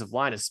offensive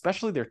line,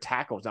 especially their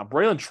tackles. Now,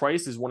 Braylon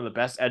Trice is one of the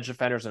best edge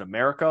defenders in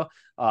America.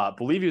 I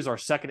believe he was our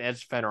second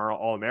edge defender on our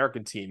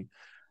All-American team.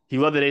 He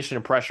led the nation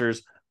in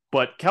pressures.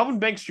 But Kelvin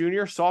Banks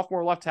Jr.,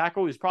 sophomore left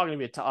tackle, he's probably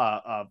going to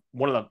be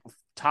one of the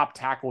top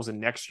tackles in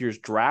next year's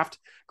draft.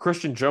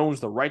 Christian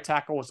Jones, the right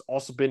tackle, has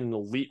also been an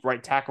elite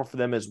right tackle for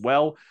them as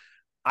well.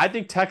 I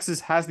think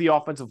Texas has the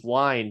offensive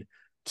line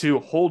to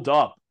hold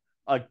up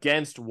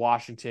against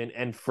Washington,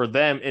 and for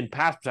them in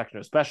pass protection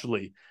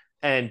especially,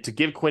 and to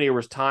give Quinn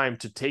Ewers time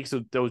to take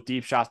those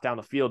deep shots down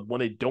the field when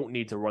they don't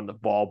need to run the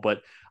ball.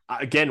 But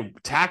again,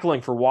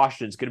 tackling for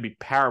Washington is going to be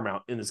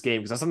paramount in this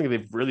game because that's something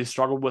they've really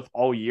struggled with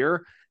all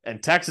year.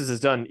 And Texas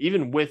has done,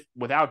 even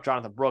without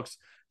Jonathan Brooks,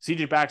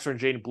 CJ Baxter and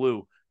Jaden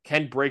Blue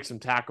can break some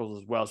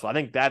tackles as well. So I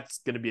think that's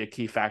going to be a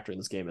key factor in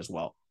this game as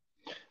well.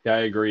 Yeah, I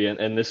agree.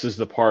 And this is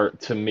the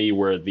part to me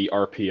where the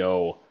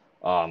RPO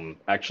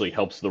actually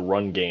helps the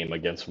run game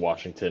against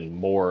Washington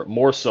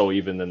more so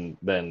even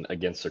than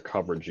against their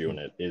coverage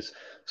unit is.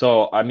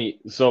 So I mean,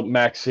 so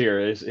Max here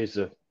is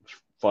a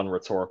fun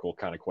rhetorical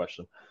kind of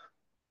question.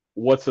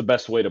 What's the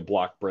best way to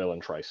block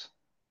Braylon Trice?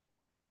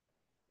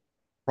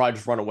 Probably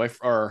just run away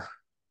or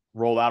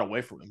roll out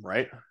away from him,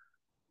 right?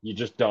 You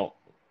just don't.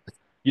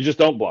 You just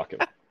don't block him.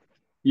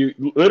 You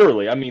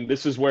literally, I mean,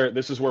 this is where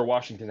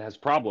Washington has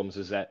problems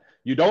is that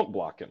you don't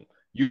block him.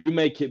 You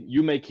make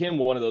him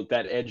one of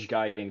that edge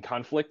guy in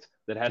conflict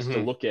that has to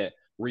look at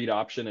read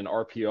option and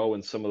RPO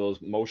and some of those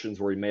motions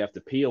where he may have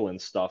to peel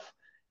and stuff.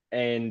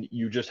 And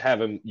you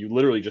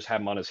literally just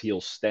have him on his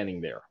heels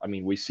standing there. I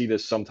mean, we see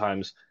this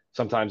sometimes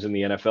in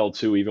the NFL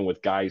too, even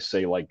with guys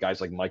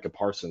like Micah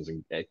Parsons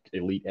and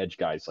elite edge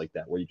guys like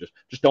that, where you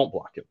just don't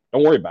block him.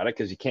 Don't worry about it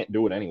because you can't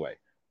do it anyway,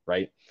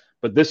 right?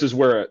 But this is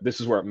where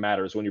it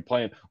matters when you're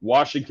playing.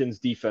 Washington's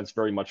defense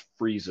very much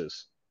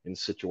freezes in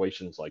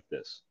situations like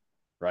this,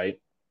 right?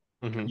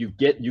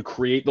 You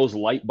create those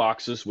light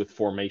boxes with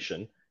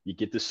formation. You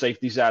get the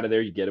safeties out of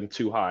there. You get them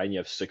too high, and you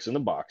have 6 in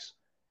the box,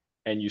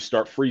 and you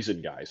start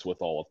freezing guys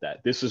with all of that.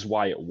 This is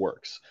why it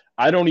works.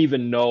 I don't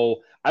even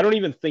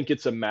think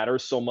it's a matter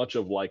so much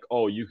of like,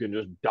 oh, you can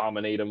just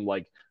dominate them.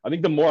 Like, I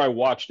think the more I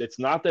watched, it's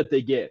not that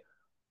they get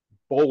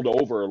bowled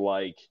over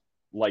like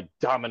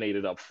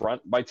dominated up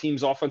front by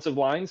teams' offensive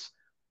lines.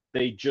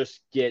 They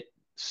just get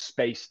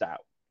spaced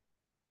out,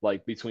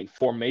 like between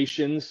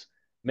formations,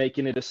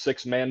 making it a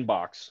 6-man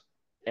box,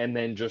 and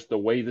then just the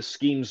way the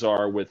schemes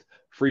are with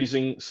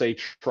freezing, say,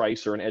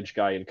 Trice or an edge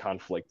guy in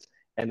conflict,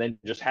 and then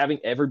just having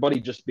everybody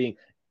just being.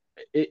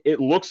 It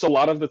looks a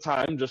lot of the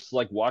time just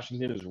like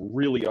Washington is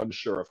really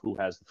unsure of who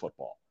has the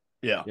football.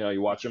 Yeah,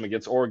 you watch them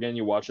against Oregon,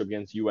 you watch them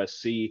against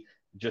USC.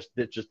 Just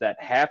that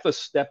half a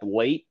step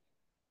late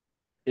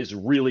is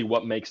really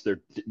what makes the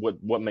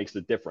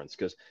difference.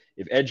 Because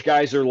if edge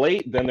guys are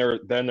late, then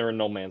they're in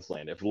no man's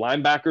land. If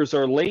linebackers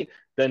are late,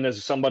 then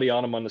there's somebody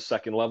on them on the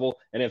second level,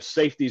 and if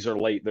safeties are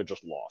late, they're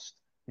just lost.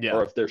 Yeah.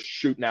 Or if they're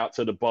shooting out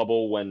to the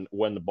bubble when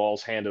the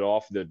ball's handed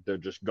off, they're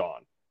just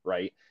gone.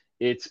 Right?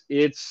 It's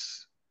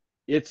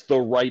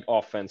the right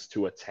offense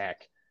to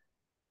attack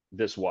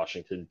this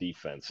Washington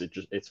defense.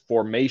 It's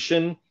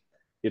formation,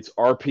 it's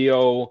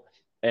RPO,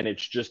 and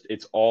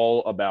it's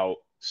all about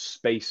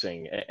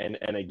spacing.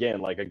 And again,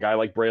 like a guy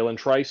like Braylon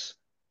Trice,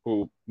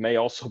 who may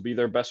also be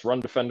their best run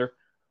defender,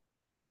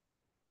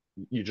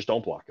 you just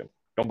don't block him.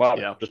 Don't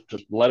bother. Yeah.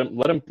 Just let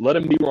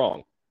him be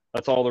wrong.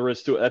 That's all there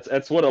is to it.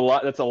 That's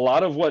a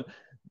lot of what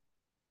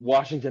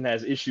Washington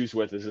has issues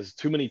with is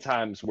too many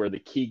times where the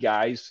key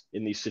guys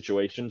in these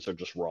situations are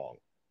just wrong.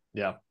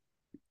 Yeah.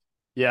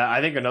 Yeah,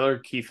 I think another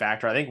key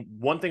factor. I think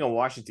one thing on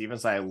Washington's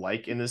defense I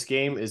like in this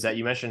game is that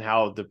you mentioned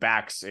how the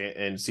backs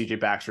and CJ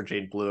Baxter,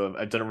 Jaden Blue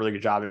have done a really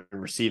good job in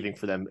receiving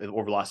for them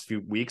over the last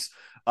few weeks.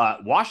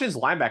 Washington's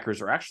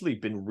linebackers are actually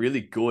been really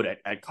good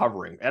at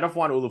covering.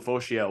 Edifwan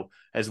Ulofoshio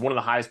has one of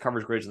the highest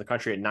coverage grades in the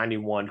country at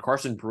 91.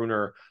 Carson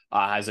Bruner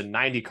has a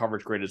 90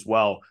 coverage grade as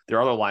well.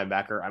 Their other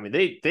linebacker. I mean,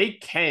 they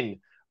can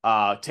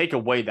take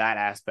away that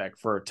aspect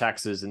for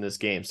Texas in this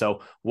game.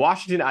 So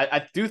Washington,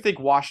 I do think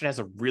Washington has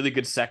a really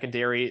good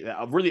secondary,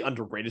 a really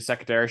underrated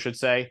secondary, I should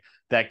say,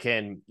 that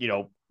can,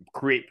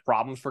 create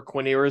problems for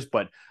Quinn Ewers.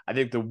 But I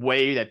think the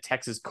way that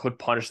Texas could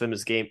punish them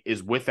this game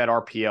is with that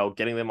RPO,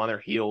 getting them on their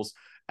heels,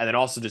 and then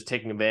also just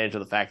taking advantage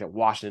of the fact that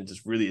Washington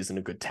just really isn't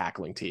a good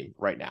tackling team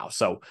right now.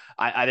 So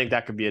I think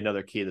that could be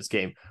another key of this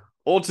game.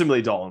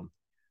 Ultimately, Dalton,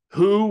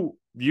 who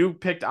you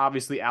picked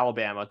obviously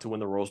Alabama to win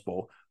the Rose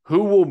Bowl.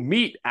 Who will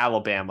meet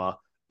Alabama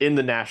in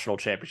the national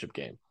championship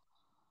game?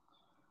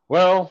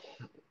 Well,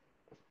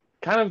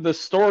 kind of the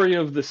story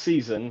of the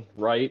season,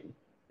 right?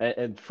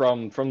 And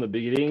from the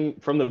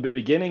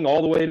beginning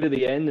all the way to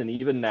the end, and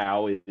even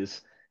now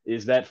is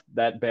that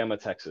Bama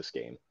Texas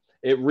game.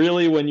 It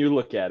really, when you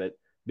look at it,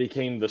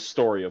 became the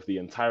story of the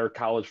entire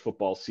college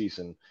football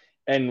season.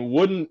 And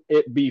wouldn't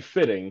it be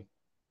fitting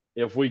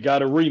if we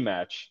got a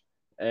rematch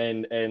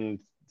and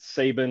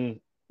Saban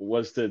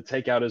was to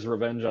take out his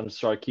revenge on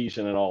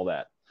Sarkisian and all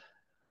that?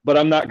 But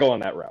I'm not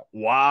going that route.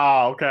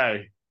 Wow.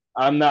 Okay.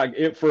 I'm not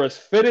it for as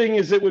fitting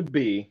as it would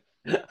be.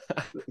 A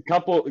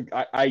couple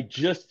I've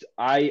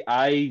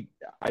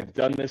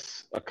done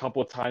this a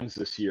couple of times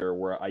this year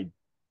where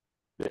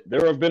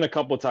there have been a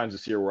couple of times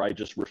this year where I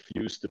just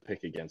refused to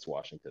pick against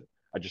Washington.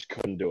 I just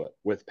couldn't do it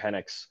with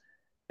Penix.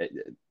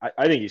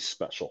 I think he's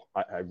special.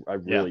 I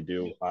really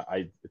do.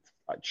 It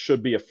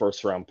should be a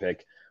first round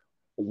pick.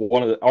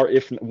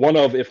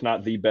 If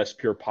not the best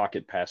pure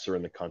pocket passer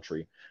in the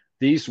country.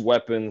 These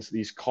weapons,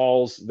 these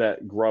calls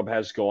that Grubb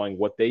has going,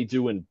 what they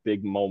do in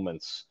big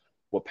moments,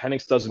 what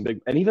Penix does in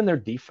big, and even their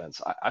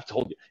defense. I've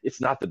told you,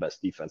 it's not the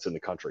best defense in the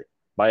country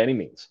by any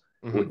means.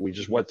 Mm-hmm. We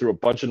just went through a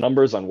bunch of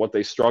numbers on what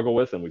they struggle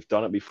with, and we've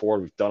done it before.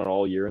 We've done it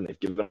all year, and they've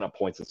given up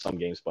points in some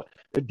games, but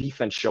their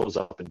defense shows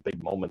up in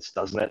big moments,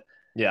 doesn't it?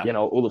 Yeah. You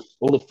know,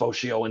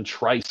 Ulofoshio and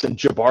Trice and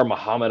Jabbar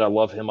Muhammad. I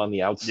love him on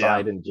the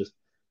outside, and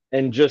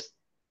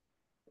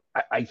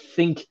I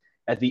think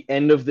at the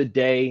end of the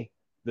day,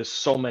 there's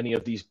so many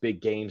of these big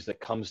games that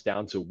comes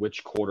down to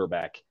which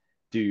quarterback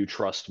do you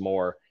trust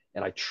more,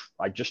 and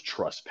I just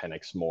trust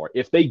Penix more.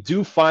 If they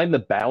do find the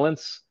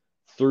balance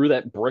through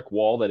that brick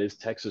wall that is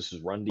Texas's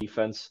run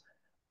defense,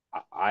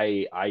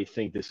 I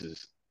think this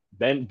is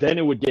then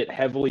it would get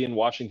heavily in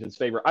Washington's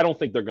favor. I don't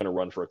think they're going to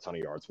run for a ton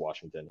of yards,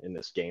 Washington, in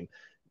this game.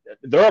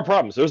 There are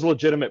problems. There's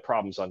legitimate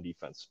problems on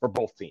defense for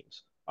both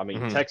teams. I mean,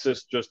 Mm-hmm.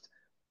 Texas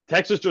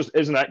just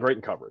isn't that great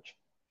in coverage,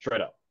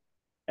 straight up.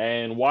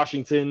 And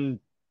Washington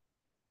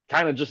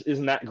kind of just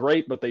isn't that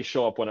great, but they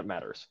show up when it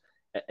matters.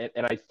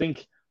 And I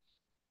think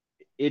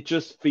it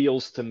just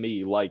feels to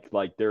me like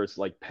there's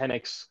like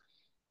Penix,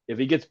 if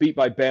he gets beat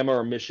by Bama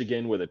or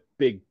Michigan with a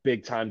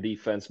big time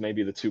defense,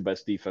 maybe the two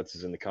best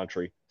defenses in the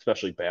country,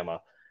 especially Bama,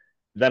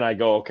 then I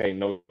go, okay,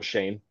 no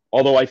shame.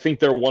 Although I think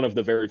they're one of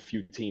the very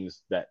few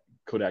teams that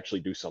could actually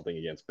do something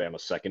against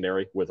Bama's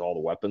secondary with all the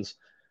weapons.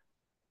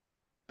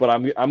 But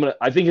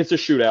I think it's a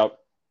shootout.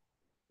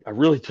 I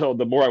really don't.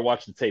 The more I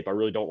watch the tape, I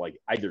really don't like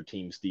either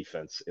team's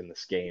defense in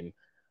this game.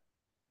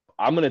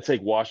 I'm going to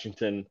take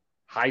Washington,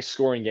 high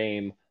scoring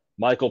game.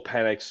 Michael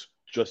Penix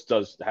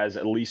has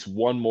at least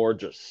one more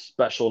just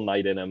special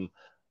night in him.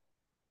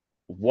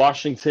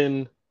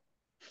 Washington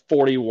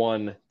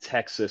 41,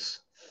 Texas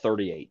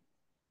 38.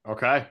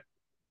 Okay.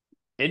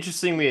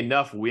 Interestingly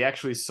enough, we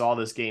actually saw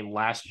this game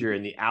last year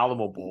in the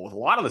Alamo Bowl with a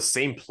lot of the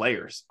same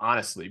players,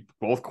 honestly.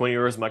 Both Quinn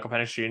Ewers, Michael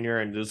Penix Jr.,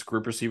 and those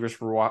group receivers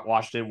for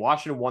Washington.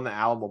 Washington won the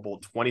Alamo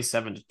Bowl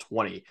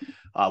 27-20.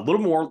 A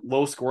little more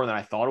low scoring than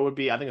I thought it would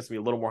be. I think it's going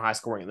to be a little more high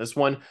scoring in this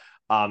one.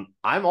 I'm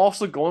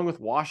also going with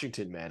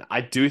Washington, man.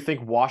 I do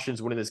think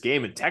Washington's winning this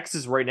game, and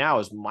Texas right now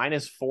is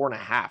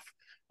 -4.5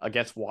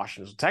 against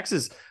Washington. So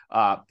Texas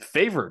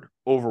favored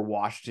over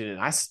Washington,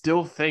 and I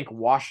still think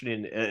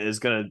Washington is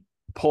going to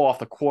pull off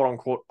the quote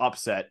unquote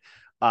upset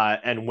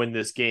and win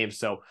this game.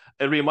 So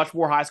it'll be a much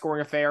more high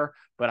scoring affair,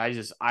 but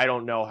I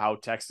don't know how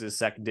Texas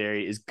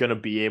secondary is going to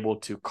be able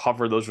to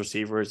cover those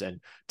receivers and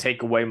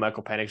take away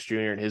Michael Penix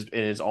Jr.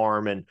 in his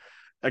arm. And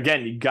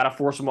again, you got to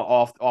force him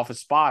off his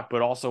spot,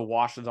 but also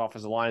Washington's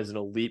offensive line is an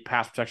elite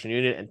pass protection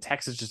unit, and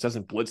Texas just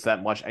doesn't blitz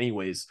that much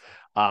anyways.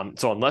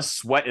 So unless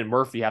Sweat and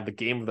Murphy have the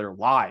game of their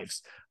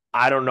lives,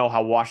 I don't know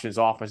how Washington's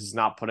offense is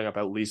not putting up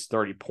at least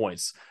 30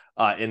 points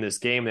in this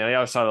game. And on the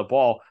other side of the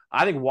ball,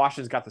 I think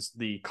Washington's got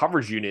the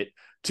coverage unit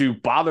to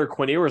bother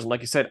Quinn Ewers. And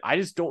like you said, I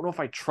just don't know if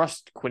I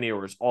trust Quinn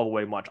Ewers all the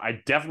way much.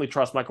 I definitely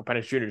trust Michael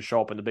Penix Jr. to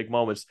show up in the big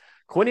moments.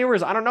 Quinn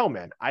Ewers, I don't know,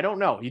 man. I don't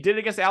know. He did it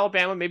against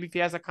Alabama. Maybe if he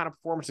has that kind of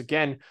performance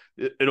again,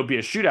 it'll be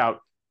a shootout.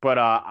 But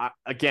I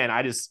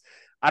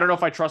don't know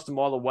if I trust him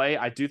all the way.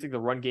 I do think the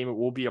run game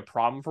will be a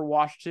problem for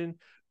Washington.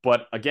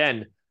 But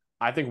again,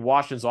 I think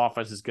Washington's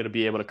offense is going to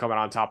be able to come out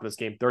on top of this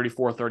game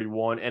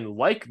 34-31. And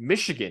like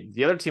Michigan,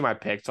 the other team I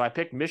picked, so I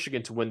picked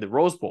Michigan to win the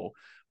Rose Bowl.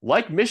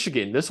 Like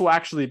Michigan, this will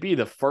actually be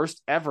the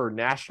first ever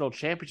national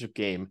championship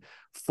game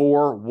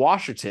for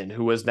Washington,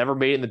 who has never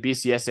made it in the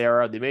BCS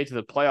era. They made it to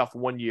the playoff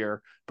one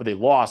year, but they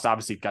lost,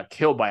 obviously got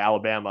killed by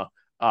Alabama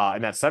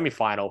in that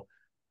semifinal.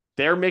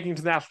 They're making it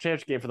to the national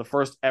championship game for the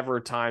first ever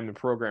time in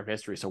program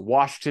history. So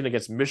Washington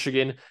against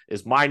Michigan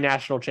is my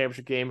national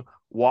championship game.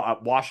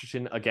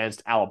 Washington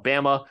against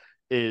Alabama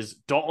is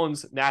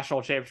Dalton's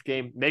national championship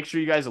game. Make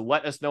sure you guys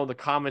let us know in the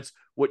comments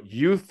what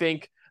you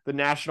think the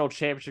national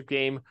championship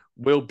game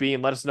will be,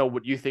 and let us know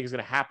what you think is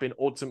going to happen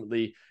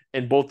ultimately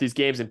in both these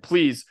games. And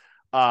please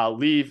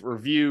leave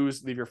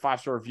reviews, leave your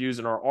 5-star reviews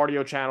in our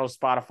audio channels,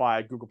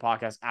 Spotify, Google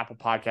Podcasts, Apple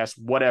Podcasts,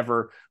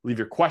 whatever. Leave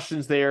your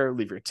questions there,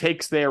 leave your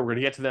takes there. We're going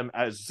to get to them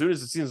as soon as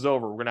the season's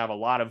over. We're going to have a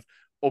lot of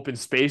open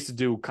space to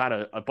do kind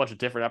of a bunch of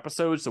different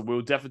episodes. So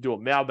we'll definitely do a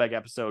mailbag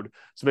episode.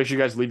 So make sure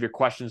you guys leave your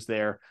questions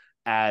there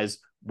as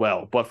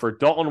well. But for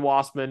Dalton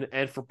Wasserman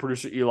and for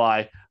producer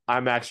Eli,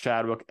 I'm Max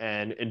Chadwick,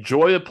 and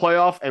enjoy the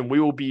playoff. And we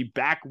will be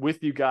back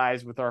with you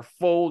guys with our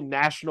full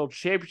national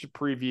championship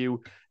preview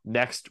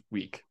next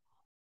week.